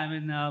yeah, I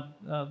mean,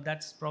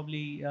 that's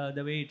probably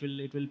the way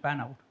it will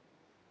pan out.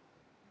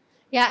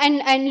 Yeah,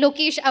 and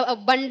Lokesh,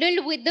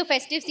 bundled with the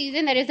festive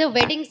season, there is a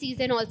wedding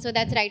season also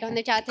that's right on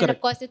the charts, and of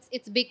Correct. course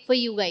it's big for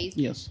you guys.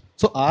 Yes.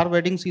 So our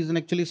wedding season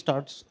actually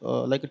starts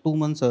like 2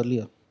 months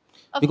earlier.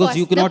 Of Because course,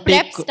 you the cannot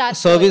prep take starts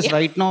service earlier.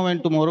 right now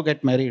and tomorrow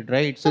get married,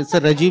 right? So it's a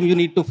regime you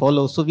need to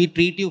follow. So we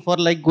treat you for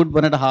like good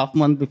 1.5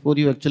 months before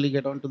you actually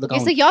get onto the Okay,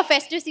 count. so your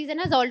festive season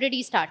has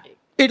already started.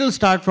 It'll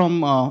start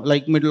from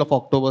like middle of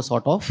October,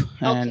 sort of.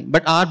 Okay.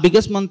 But our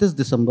biggest month is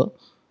December.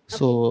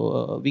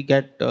 So we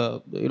get,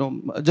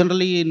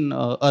 generally in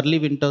early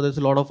winter, there's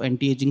a lot of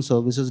anti-aging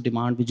services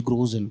demand which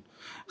grows in.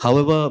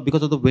 However,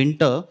 because of the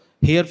winter,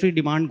 hair-free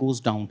demand goes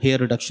down, hair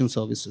reduction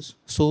services.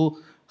 So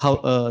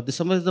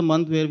December is the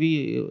month where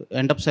we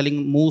end up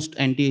selling most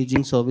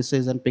anti-aging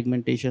services and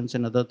pigmentations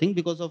and other things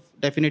because of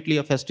definitely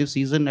a festive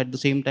season, at the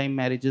same time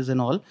marriages and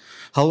all.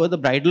 However, the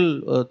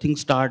bridal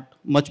things start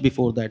much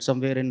before that,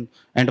 somewhere in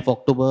end of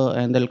October,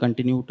 and they'll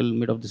continue till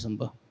mid of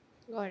December.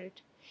 Got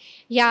it.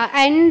 Yeah,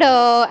 and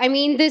I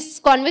mean, this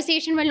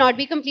conversation will not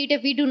be complete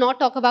if we do not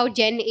talk about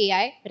Gen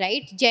AI,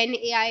 right? Gen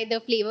AI, the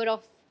flavor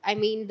of, I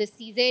mean, the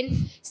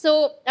season.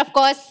 So, of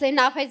course,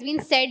 enough has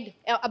been said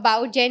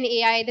about Gen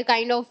AI, the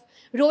kind of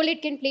role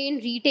it can play in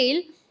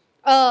retail.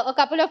 A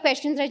couple of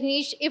questions,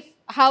 Rajnish.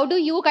 How do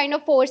you kind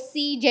of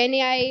foresee Gen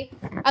AI,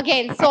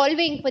 again,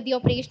 solving for the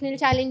operational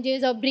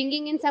challenges or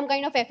bringing in some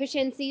kind of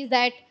efficiencies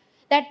that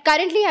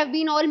currently have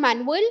been all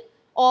manual,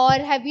 or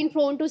have been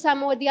prone to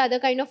some or the other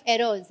kind of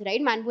errors,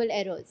 right? Manual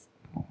errors.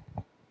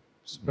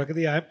 So,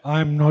 Pragati,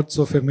 I'm not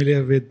so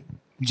familiar with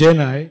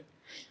Gen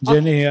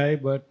AI,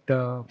 but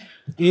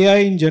AI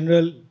in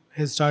general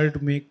has started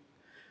to make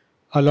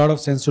a lot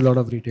of sense to a lot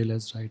of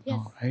retailers right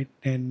now, right?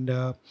 And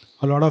a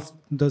lot of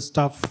the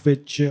stuff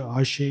which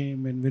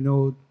Ashim and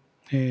Vinod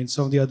and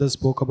some of the others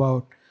spoke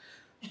about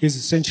is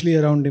essentially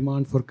around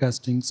demand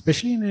forecasting,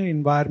 especially in an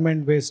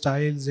environment where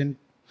styles and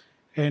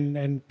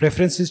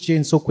preferences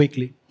change so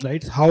quickly,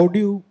 right? How do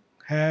you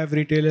have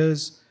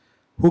retailers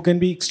who can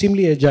be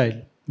extremely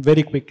agile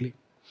very quickly?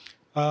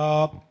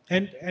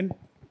 And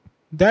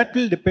that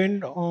will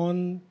depend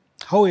on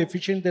how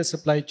efficient their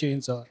supply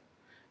chains are.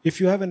 If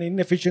you have an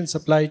inefficient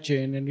supply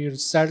chain and you're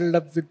saddled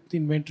up with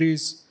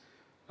inventories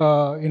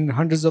in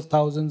hundreds of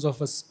thousands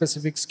of a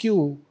specific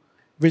SKU,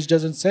 which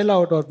doesn't sell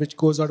out or which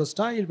goes out of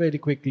style very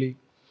quickly,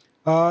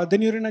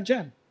 then you're in a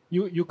jam.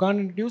 You can't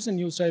introduce a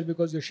new style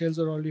because your shelves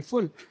are already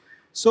full.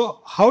 So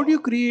how do you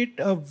create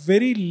a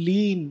very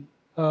lean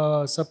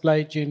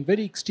supply chain,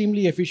 very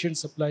extremely efficient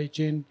supply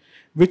chain,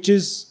 which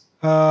is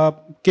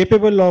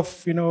capable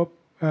of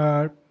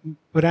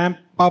ramp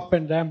up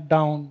and ramp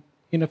down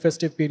in a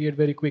festive period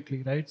very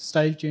quickly, right?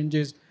 Style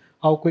changes,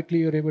 how quickly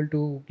you're able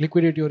to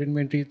liquidate your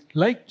inventory.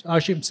 Like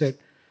Ashim said,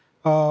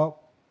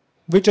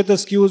 which are the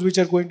SKUs which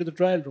are going to the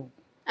trial room?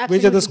 Absolutely.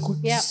 Which are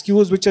the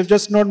SKUs which have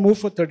just not moved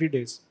for 30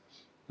 days?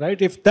 Right?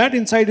 If that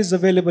insight is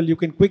available, you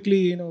can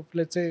quickly,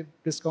 let's say,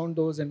 discount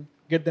those and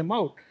get them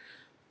out.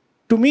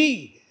 To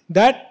me,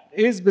 that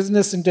is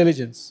business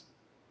intelligence,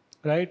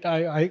 right?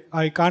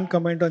 I can't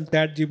comment on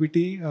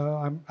ChatGPT.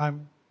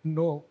 I'm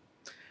no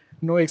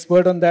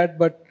expert on that,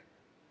 but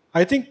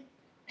I think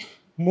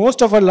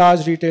most of our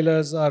large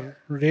retailers are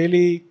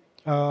really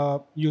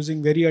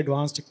using very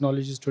advanced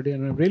technologies today,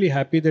 and I'm really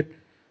happy that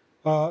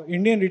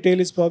Indian retail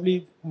is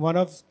probably one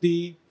of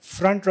the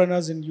front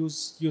runners in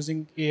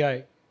using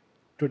AI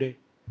today.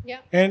 Yeah.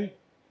 And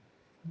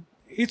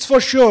it's for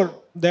sure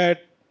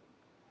that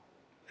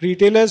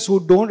retailers who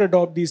don't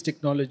adopt these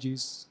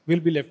technologies will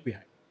be left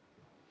behind.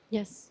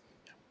 Yes.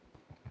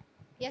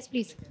 Yes,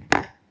 please.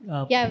 Just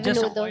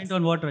a Vinod, point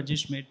on what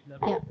Rajesh made.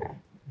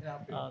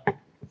 Yeah.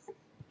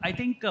 I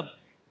think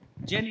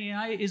Gen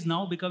AI is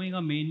now becoming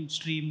a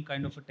mainstream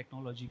kind of a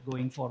technology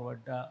going forward.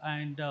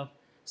 And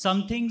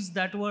some things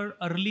that were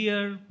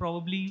earlier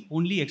probably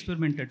only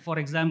experimented, for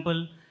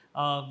example,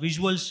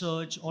 visual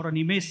search or an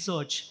image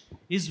search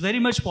is very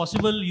much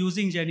possible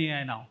using Gen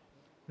AI now,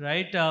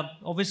 right?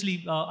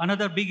 Obviously,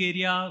 another big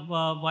area,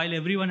 while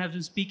everyone has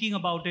been speaking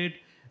about it,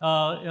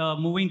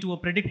 moving to a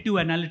predictive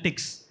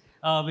analytics,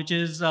 which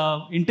is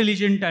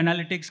intelligent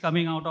analytics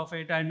coming out of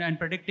it and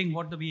predicting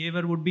what the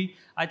behavior would be.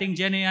 I think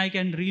Gen AI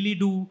can really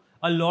do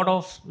a lot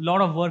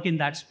of work in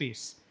that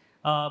space.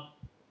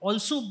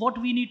 Also, what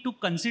we need to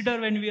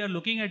consider when we are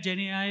looking at Gen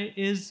AI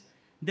is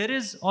there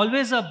is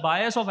always a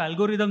bias of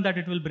algorithm that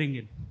it will bring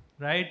in,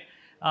 right?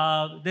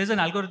 There's an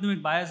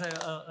algorithmic bias,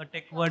 a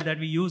tech word that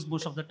we use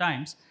most of the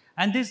times.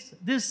 And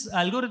this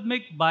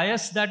algorithmic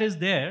bias that is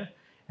there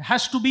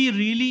has to be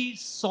really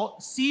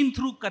seen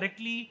through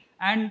correctly,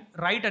 and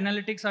right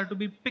analytics are to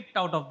be picked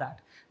out of that.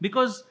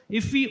 Because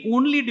if we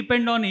only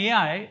depend on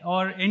AI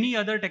or any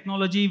other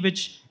technology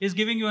which is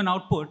giving you an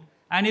output,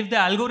 and if the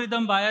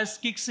algorithm bias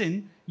kicks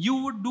in, you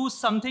would do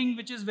something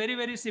which is very,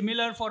 very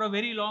similar for a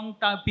very long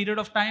period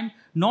of time,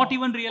 not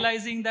even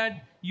realizing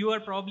that you are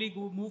probably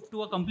moved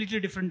to a completely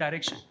different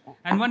direction.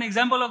 And one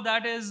example of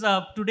that is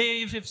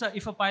today,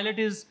 if a pilot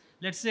is,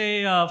 let's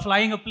say,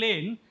 flying a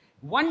plane,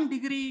 1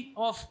 degree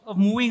of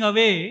moving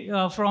away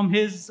from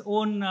his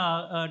own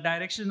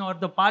direction or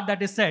the path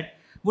that is set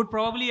would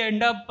probably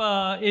end up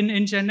in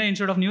Chennai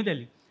instead of New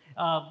Delhi.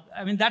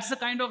 I mean, that's the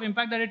kind of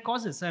impact that it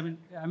causes. I mean,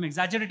 I'm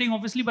exaggerating,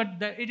 obviously, but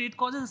it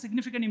causes a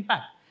significant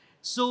impact.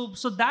 So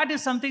that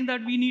is something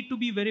that we need to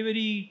be very,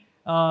 very,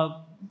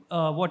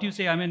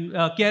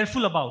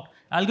 careful about.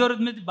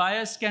 Algorithmic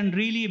bias can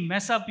really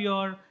mess up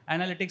your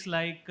analytics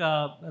like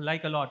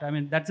a lot. I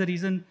mean, that's the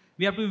reason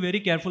we have to be very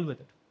careful with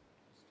it.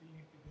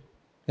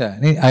 Yeah,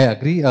 I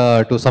agree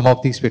to some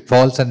of these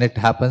pitfalls, and it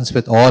happens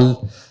with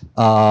all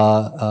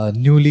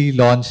newly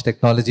launched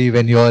technology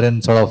when you are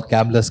in sort of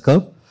camless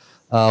curve.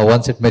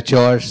 Once it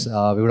matures,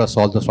 we would have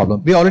solved this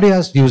problem. We already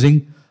are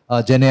using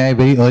Gen AI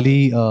very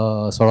early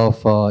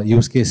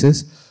use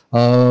cases.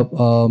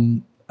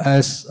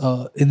 As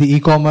in the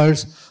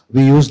e-commerce,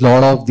 we use a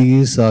lot of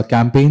these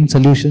campaign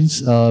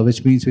solutions,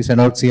 which means we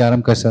send out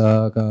CRM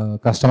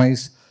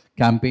customized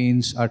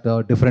campaigns at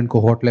a different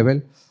cohort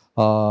level.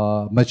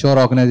 Mature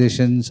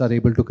organizations are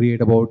able to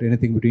create about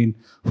anything between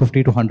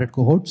 50 to 100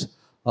 cohorts.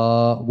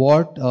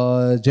 What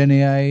Gen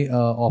AI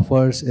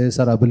offers is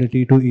our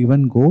ability to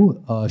even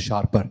go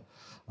sharper.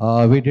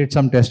 We did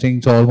some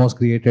testing, so almost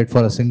created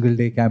for a single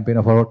day campaign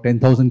of about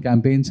 10,000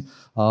 campaigns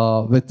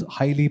with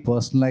highly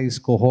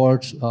personalized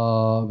cohorts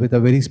with a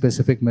very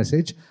specific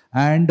message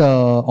and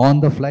on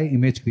the fly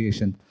image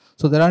creation.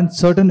 So there are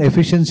certain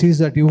efficiencies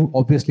that you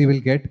obviously will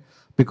get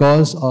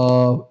because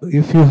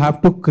if you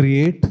have to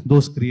create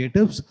those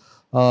creatives,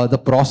 the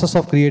process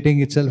of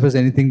creating itself is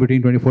anything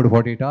between 24 to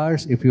 48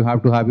 hours. If you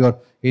have to have your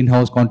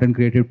in-house content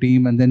creative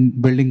team and then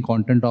building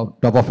content on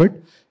top of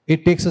it,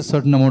 it takes a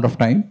certain amount of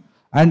time.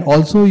 And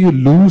also you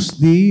lose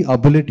the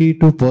ability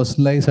to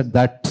personalize at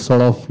that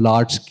sort of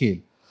large scale.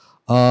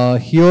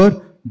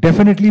 Here,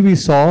 definitely we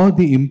saw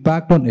the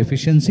impact on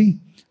efficiency.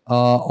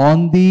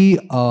 On the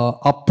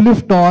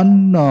uplift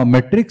on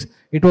metrics,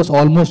 it was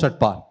almost at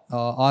par.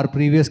 Our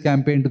previous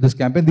campaign to this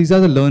campaign, these are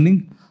the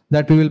learning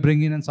that we will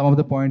bring in, and some of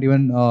the point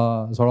even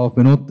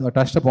Vinod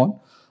touched upon,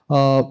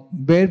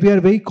 where we are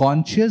very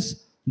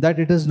conscious that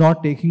it is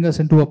not taking us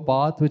into a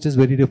path which is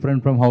very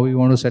different from how we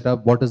want to set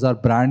up what is our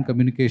brand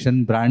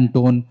communication, brand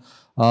tone,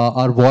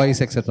 our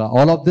voice, etc.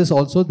 All of this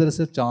also, there is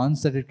a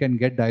chance that it can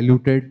get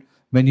diluted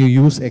when you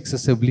use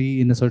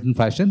excessively in a certain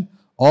fashion,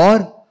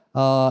 or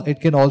it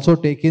can also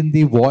take in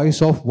the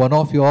voice of one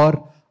of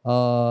your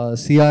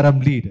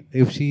CRM lead,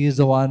 if she is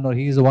the one or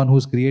he is the one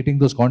who's creating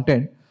those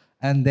content,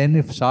 and then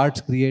if starts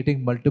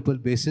creating multiple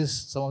bases,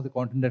 some of the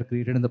content that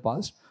created in the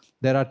past,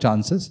 there are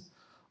chances.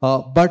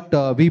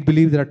 But we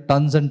believe there are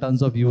tons and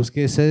tons of use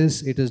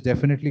cases. It is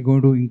definitely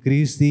going to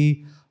increase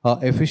the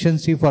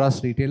efficiency for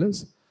us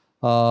retailers.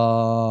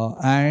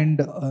 And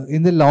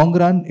in the long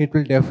run, it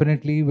will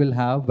definitely will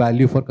have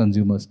value for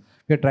consumers.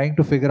 We are trying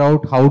to figure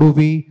out how do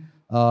we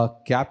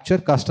capture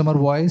customer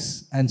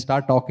voice and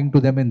start talking to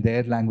them in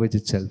their language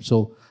itself.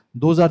 So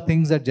those are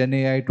things that Gen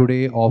AI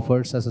today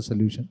offers as a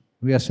solution.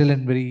 We are still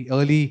in very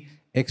early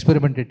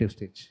experimentative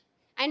stage.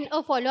 And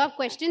a follow-up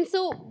question.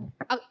 So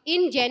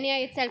in Gen AI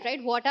itself,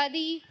 right, what are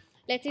the,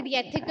 let's say, the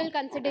ethical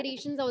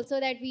considerations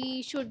also that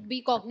we should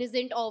be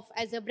cognizant of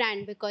as a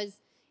brand? Because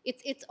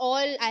it's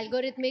all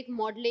algorithmic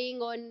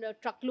modeling on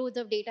truckloads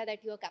of data that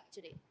you are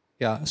capturing.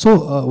 Yeah,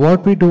 so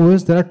what we do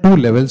is there are two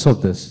levels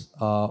of this.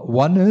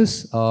 One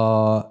is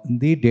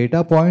the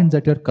data points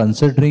that you're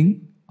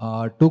considering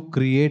to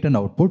create an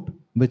output,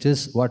 which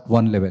is what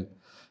one level.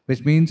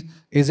 Which means,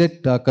 is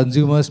it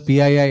consumers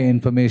PII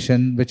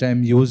information which I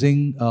am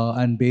using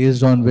and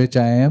based on which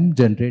I am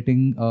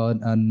generating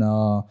an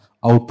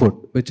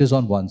output, which is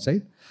on one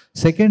side.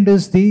 Second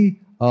is the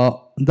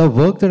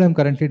work that I'm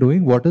currently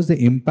doing, what is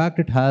the impact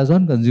it has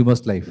on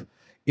consumers' life.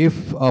 If,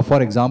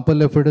 for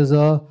example, if it is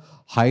a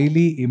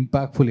highly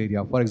impactful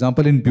area, for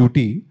example, in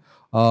beauty,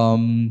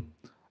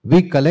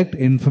 we collect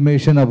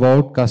information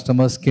about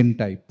customer skin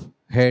type,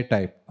 hair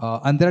type,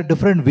 and there are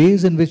different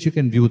ways in which you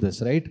can view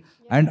this, right?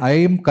 Yeah. And I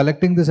am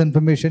collecting this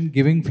information,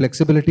 giving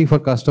flexibility for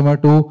customer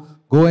to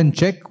go and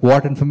check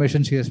what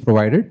information she has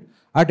provided.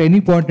 At any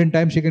point in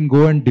time, she can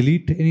go and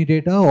delete any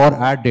data or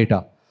add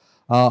data.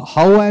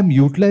 How I am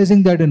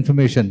utilizing that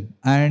information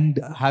and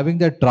having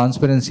that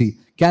transparency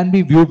can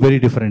be viewed very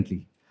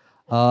differently.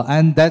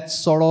 And that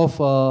sort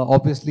of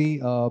obviously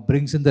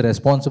brings in the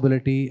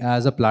responsibility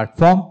as a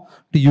platform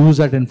to use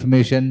that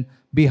information,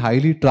 be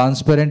highly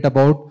transparent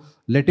about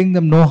letting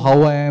them know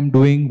how I am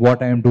doing,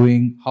 what I am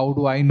doing, how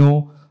do I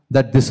know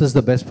that this is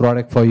the best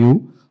product for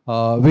you.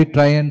 We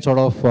try and sort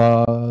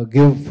of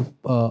give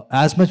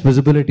as much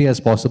visibility as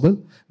possible,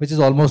 which is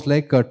almost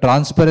like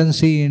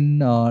transparency in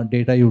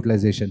data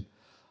utilization.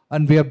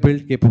 And we have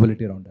built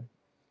capability around that.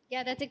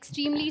 Yeah, that's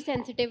extremely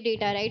sensitive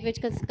data, right?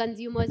 Which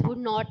consumers would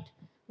not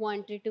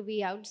want it to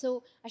be out.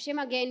 So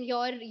Ashim, again,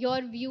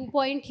 your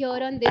viewpoint here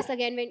on this,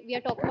 again, when we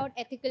are talking about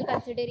ethical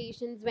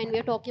considerations, when we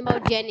are talking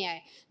about Gen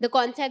AI, the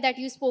concept that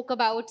you spoke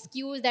about,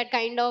 SKUs that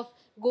kind of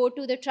go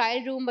to the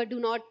trial room but do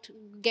not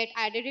get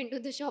added into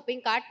the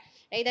shopping cart,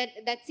 right?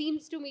 That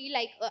seems to me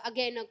like,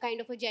 again, a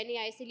kind of a Gen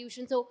AI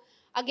solution. So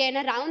again,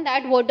 around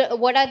that, what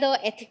are the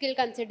ethical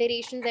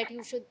considerations that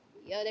you should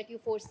that you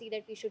foresee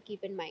that we should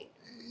keep in mind?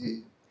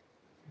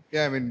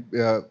 Yeah, I mean,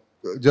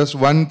 just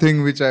one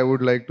thing which I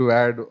would like to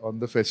add on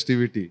the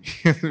festivity,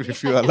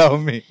 if you allow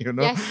me,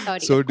 Yes, sorry.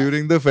 So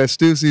during the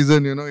festive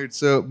season,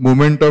 it's a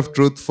moment of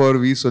truth for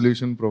we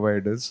solution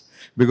providers,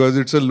 because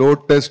it's a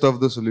load test of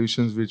the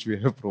solutions which we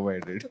have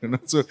provided.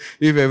 So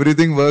if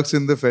everything works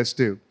in the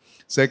festive.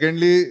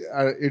 Secondly,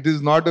 it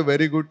is not a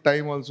very good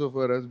time also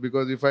for us,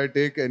 because if I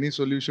take any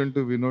solution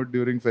to Vinod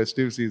during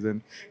festive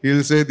season,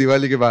 he'll say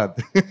Diwali ke baad.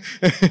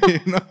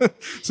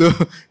 So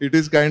it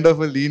is kind of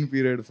a lean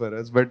period for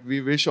us. But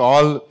we wish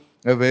all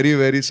a very,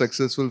 very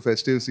successful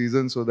festive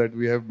season so that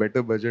we have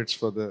better budgets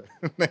for the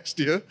next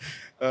year.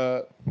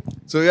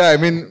 So yeah, I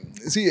mean,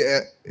 see,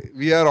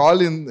 we are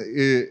all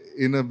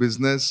in a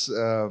business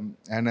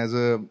and as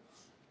a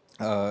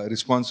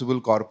responsible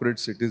corporate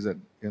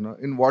citizen,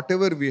 in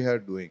whatever we are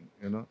doing,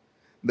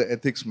 the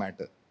ethics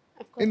matter.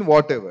 In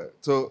whatever.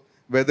 So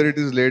whether it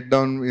is laid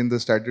down in the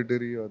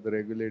statutory or the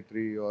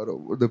regulatory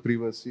or the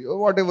privacy or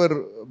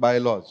whatever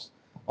bylaws,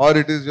 or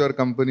it is your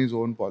company's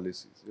own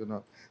policies,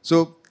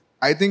 So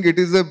I think it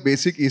is a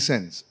basic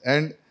essence.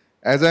 And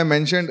as I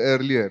mentioned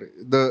earlier,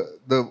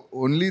 the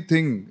only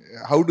thing,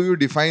 how do you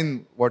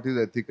define what is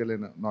ethical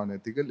and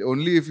non-ethical?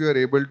 Only if you are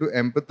able to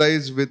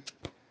empathize with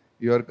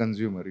your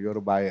consumer, your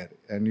buyer,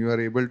 and you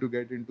are able to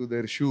get into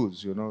their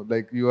shoes,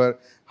 like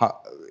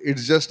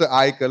it's just an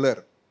eye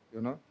color,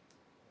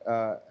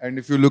 and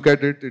if you look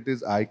at it, it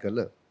is eye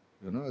color,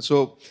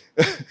 So,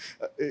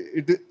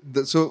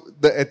 so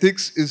the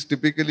ethics is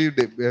typically,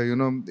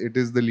 it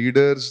is the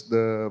leaders,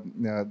 the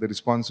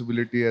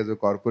responsibility as a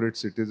corporate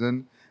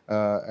citizen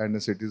and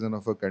a citizen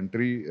of a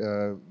country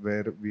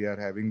where we are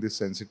having this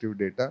sensitive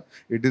data.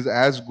 It is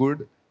as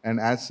good and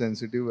as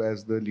sensitive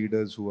as the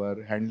leaders who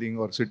are handling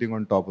or sitting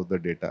on top of the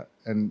data.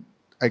 And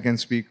I can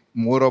speak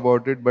more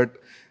about it, but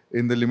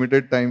in the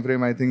limited time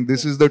frame, I think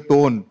this is the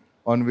tone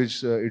on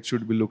which it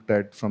should be looked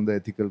at from the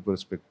ethical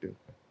perspective.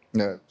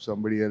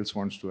 Somebody else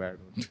wants to add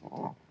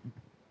on.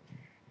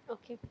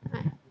 Okay.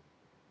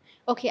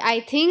 Okay,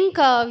 I think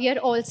we are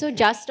also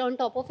just on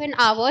top of an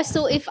hour.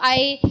 So if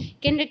I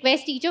can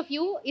request each of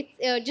you,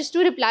 it's just to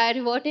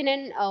revert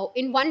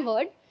in one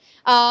word.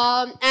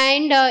 I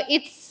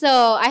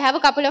have a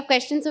couple of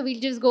questions, so we'll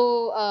just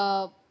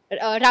go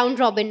round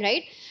robin,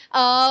 right?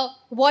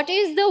 What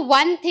is the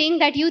one thing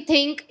that you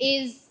think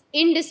is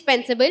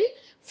indispensable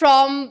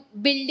from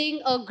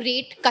building a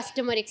great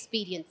customer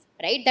experience,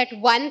 right? That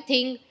one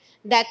thing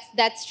that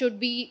should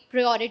be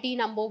priority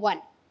number one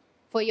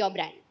for your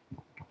brand.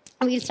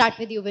 We'll start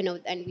with you,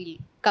 Vinod, and we'll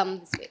come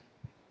this way.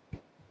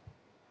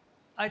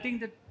 I think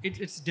that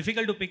it's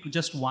difficult to pick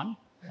just one.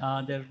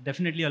 There are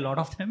definitely a lot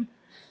of them.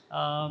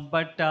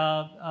 But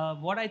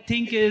what I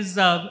think is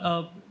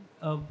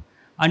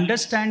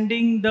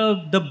understanding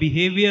the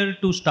behavior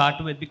to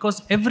start with,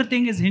 because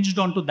everything is hinged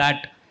onto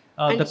that,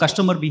 the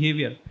customer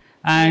behavior.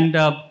 And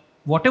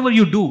whatever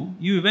you do,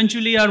 you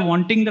eventually are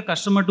wanting the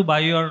customer to buy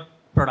your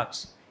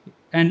products.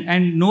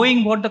 And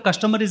knowing what the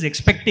customer is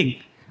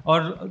expecting,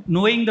 or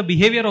knowing the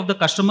behavior of the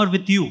customer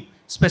with you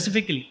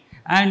specifically.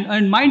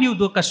 And mind you,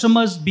 the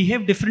customers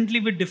behave differently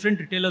with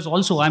different retailers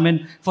also. I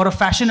mean, for a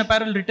fashion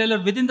apparel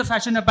retailer, within the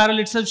fashion apparel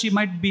itself, she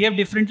might behave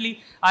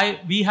differently.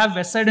 We have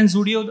Westside and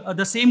Zudio,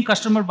 the same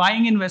customer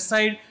buying in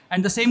Westside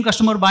and the same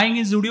customer buying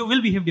in Zudio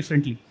will behave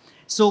differently.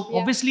 So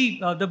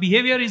obviously, the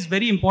behavior is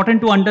very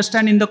important to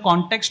understand in the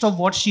context of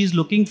what she is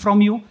looking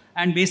from you,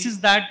 and basis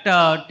that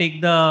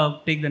take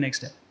the next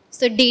step.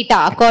 So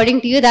data,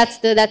 according to you, that's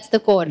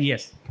the core.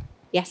 Yes.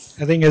 Yes.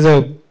 I think as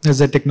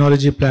a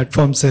technology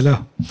platform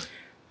seller,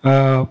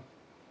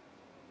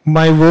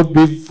 my vote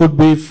would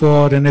be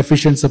for an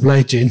efficient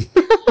supply chain.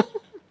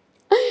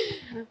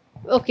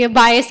 Okay,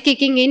 bias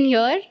kicking in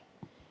here.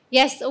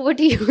 Yes, over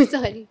to you.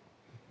 Sorry.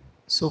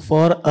 So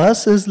for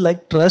us is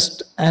like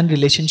trust and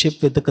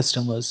relationship with the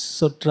customers.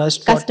 So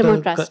trust,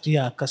 customer trust.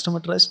 Customer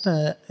trust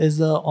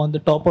is on the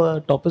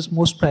topest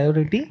most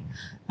priority,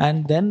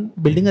 and then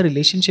building a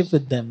relationship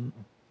with them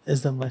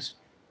is the must.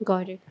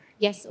 Got it.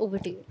 Yes, over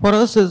to you. For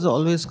us is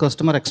always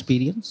customer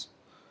experience.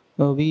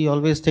 We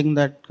always think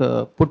that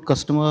put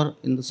customer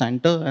in the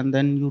center and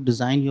then you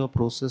design your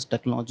process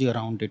technology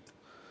around it.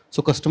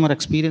 So customer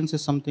experience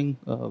is something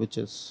which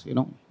is,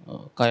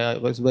 Kaya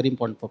was very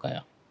important for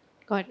Kaya.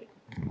 Got it.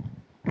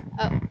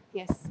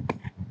 Yes.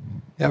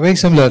 Yeah, very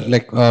similar.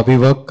 Like we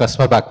work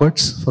customer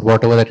backwards for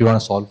whatever that you want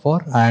to solve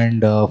for,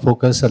 and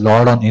focus a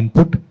lot on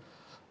input,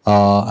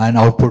 and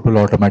output will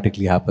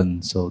automatically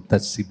happen. So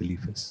that's the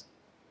belief is.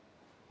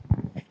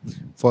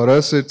 For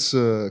us, it's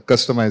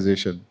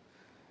customization.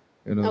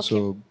 Okay.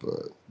 So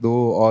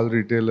though all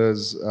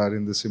retailers are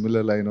in the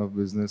similar line of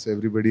business,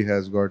 everybody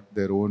has got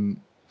their own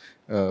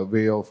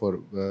way of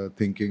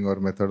thinking or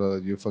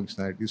methodology or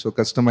functionality. So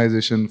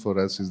customization for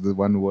us is the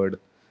one word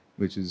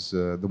which is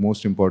the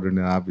most important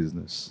in our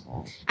business.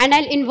 And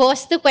I'll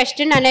inverse the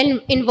question and I'll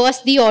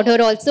inverse the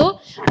order also.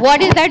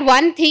 What is that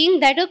one thing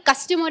that a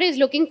customer is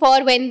looking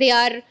for when they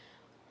are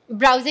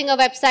browsing a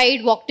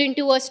website, walked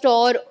into a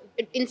store,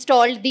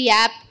 installed the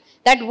app,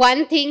 that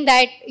one thing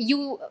that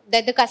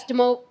the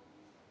customer,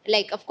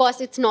 like, of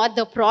course, it's not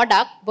the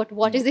product, but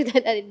what is it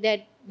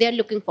that they're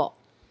looking for?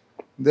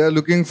 They are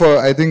looking for,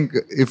 I think,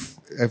 if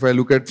I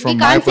look at from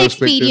my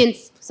perspective,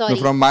 experience. Sorry.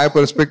 No, from my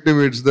perspective,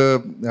 it's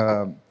the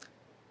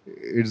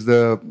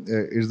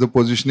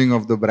positioning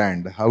of the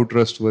brand, how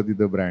trustworthy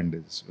the brand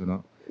is, you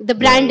know. The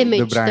brand image,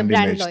 the brand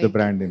image, loyalty. the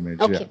brand image.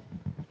 Okay.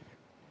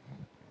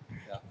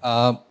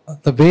 Yeah.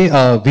 The way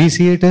we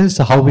see it is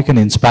how we can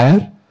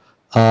inspire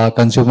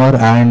consumer,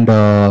 and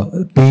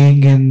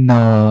being in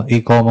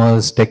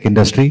e-commerce tech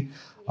industry,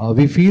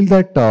 we feel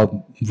that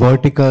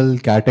vertical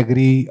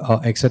category,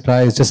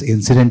 etc. is just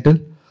incidental.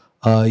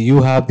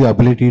 You have the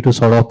ability to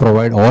sort of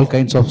provide all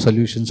kinds of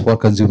solutions for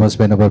consumers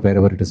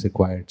wherever it is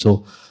required.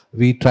 So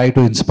we try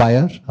to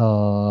inspire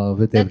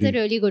with That's a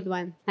really good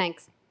one.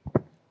 Thanks.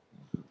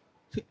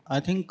 See, I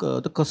think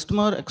the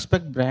customer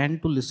expect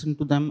brand to listen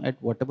to them at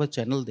whatever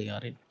channel they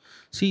are in.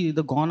 See,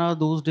 the gone are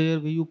those days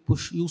where you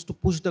used to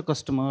push the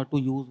customer to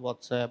use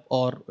WhatsApp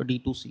or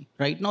D2C.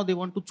 Right now, they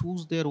want to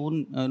choose their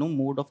own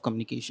mode of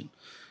communication.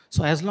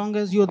 So as long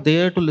as you're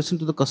there to listen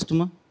to the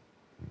customer,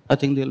 I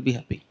think they'll be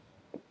happy.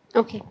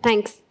 Okay,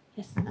 thanks.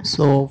 Yes.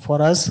 So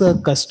for us,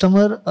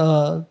 customer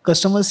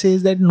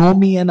says that know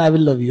me and I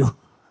will love you.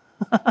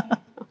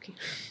 Okay.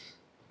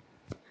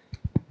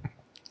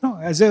 No,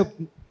 as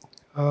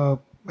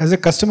a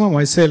customer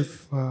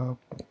myself,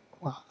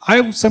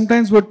 I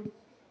sometimes would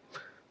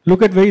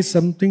look at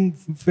something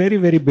very,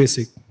 very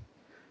basic.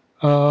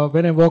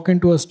 When I walk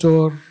into a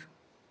store,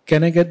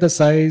 can I get the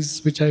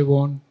size which I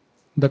want,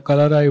 the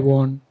color I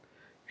want,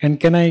 and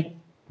can I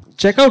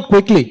check out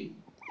quickly,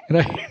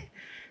 right?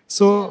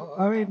 So,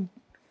 I mean,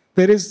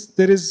 there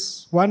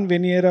is one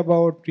veneer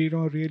about,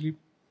 really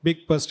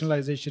big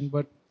personalization,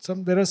 but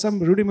there are some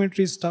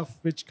rudimentary stuff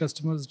which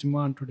customers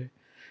demand today,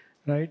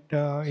 right?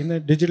 In a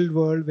digital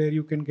world where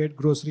you can get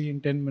grocery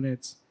in 10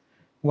 minutes,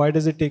 why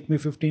does it take me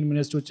 15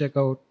 minutes to check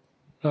out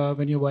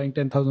when you're buying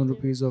 10,000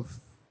 rupees of,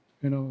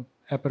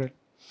 apparel?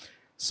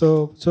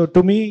 So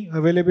to me,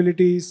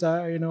 availability is,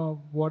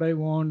 what I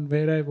want,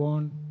 where I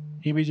want,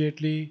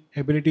 immediately,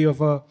 ability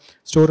of a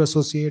store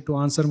associate to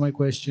answer my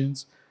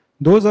questions.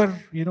 Those are,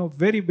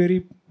 very,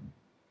 very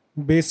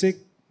basic,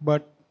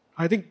 but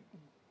I think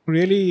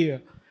really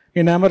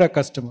enamor a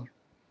customer.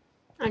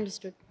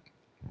 Understood.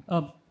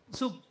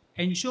 So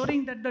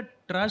ensuring that the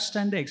trust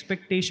and the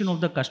expectation of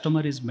the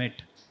customer is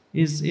met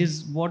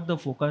is what the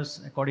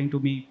focus, according to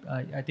me,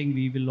 I think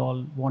we will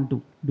all want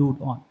to do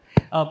on.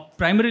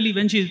 Primarily,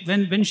 when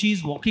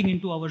she's walking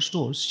into our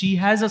stores, she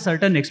has a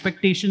certain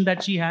expectation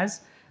that she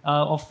has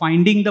of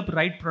finding the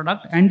right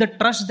product, and the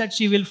trust that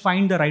she will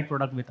find the right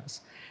product with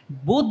us.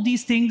 Both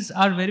these things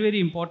are very, very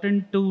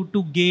important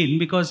to gain,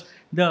 because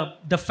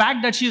the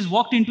fact that she has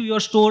walked into your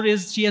store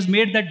is she has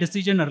made that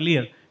decision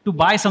earlier to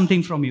buy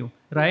something from you,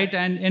 right?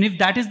 And if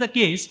that is the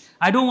case,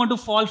 I don't want to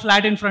fall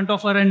flat in front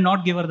of her and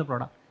not give her the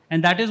product.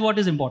 And that is what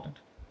is important.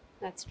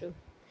 That's true.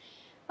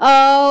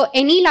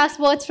 Any last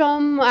words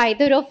from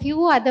either of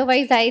you?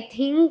 Otherwise, I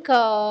think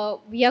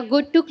we are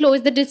good to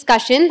close the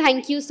discussion.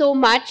 Thank you so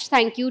much.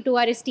 Thank you to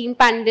our esteemed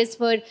panelists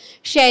for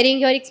sharing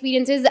your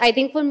experiences. I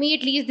think for me,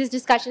 at least, this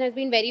discussion has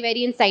been very,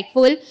 very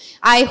insightful.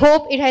 I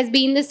hope it has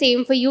been the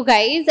same for you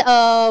guys.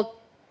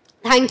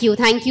 Thank you.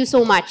 Thank you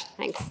so much.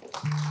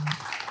 Thanks.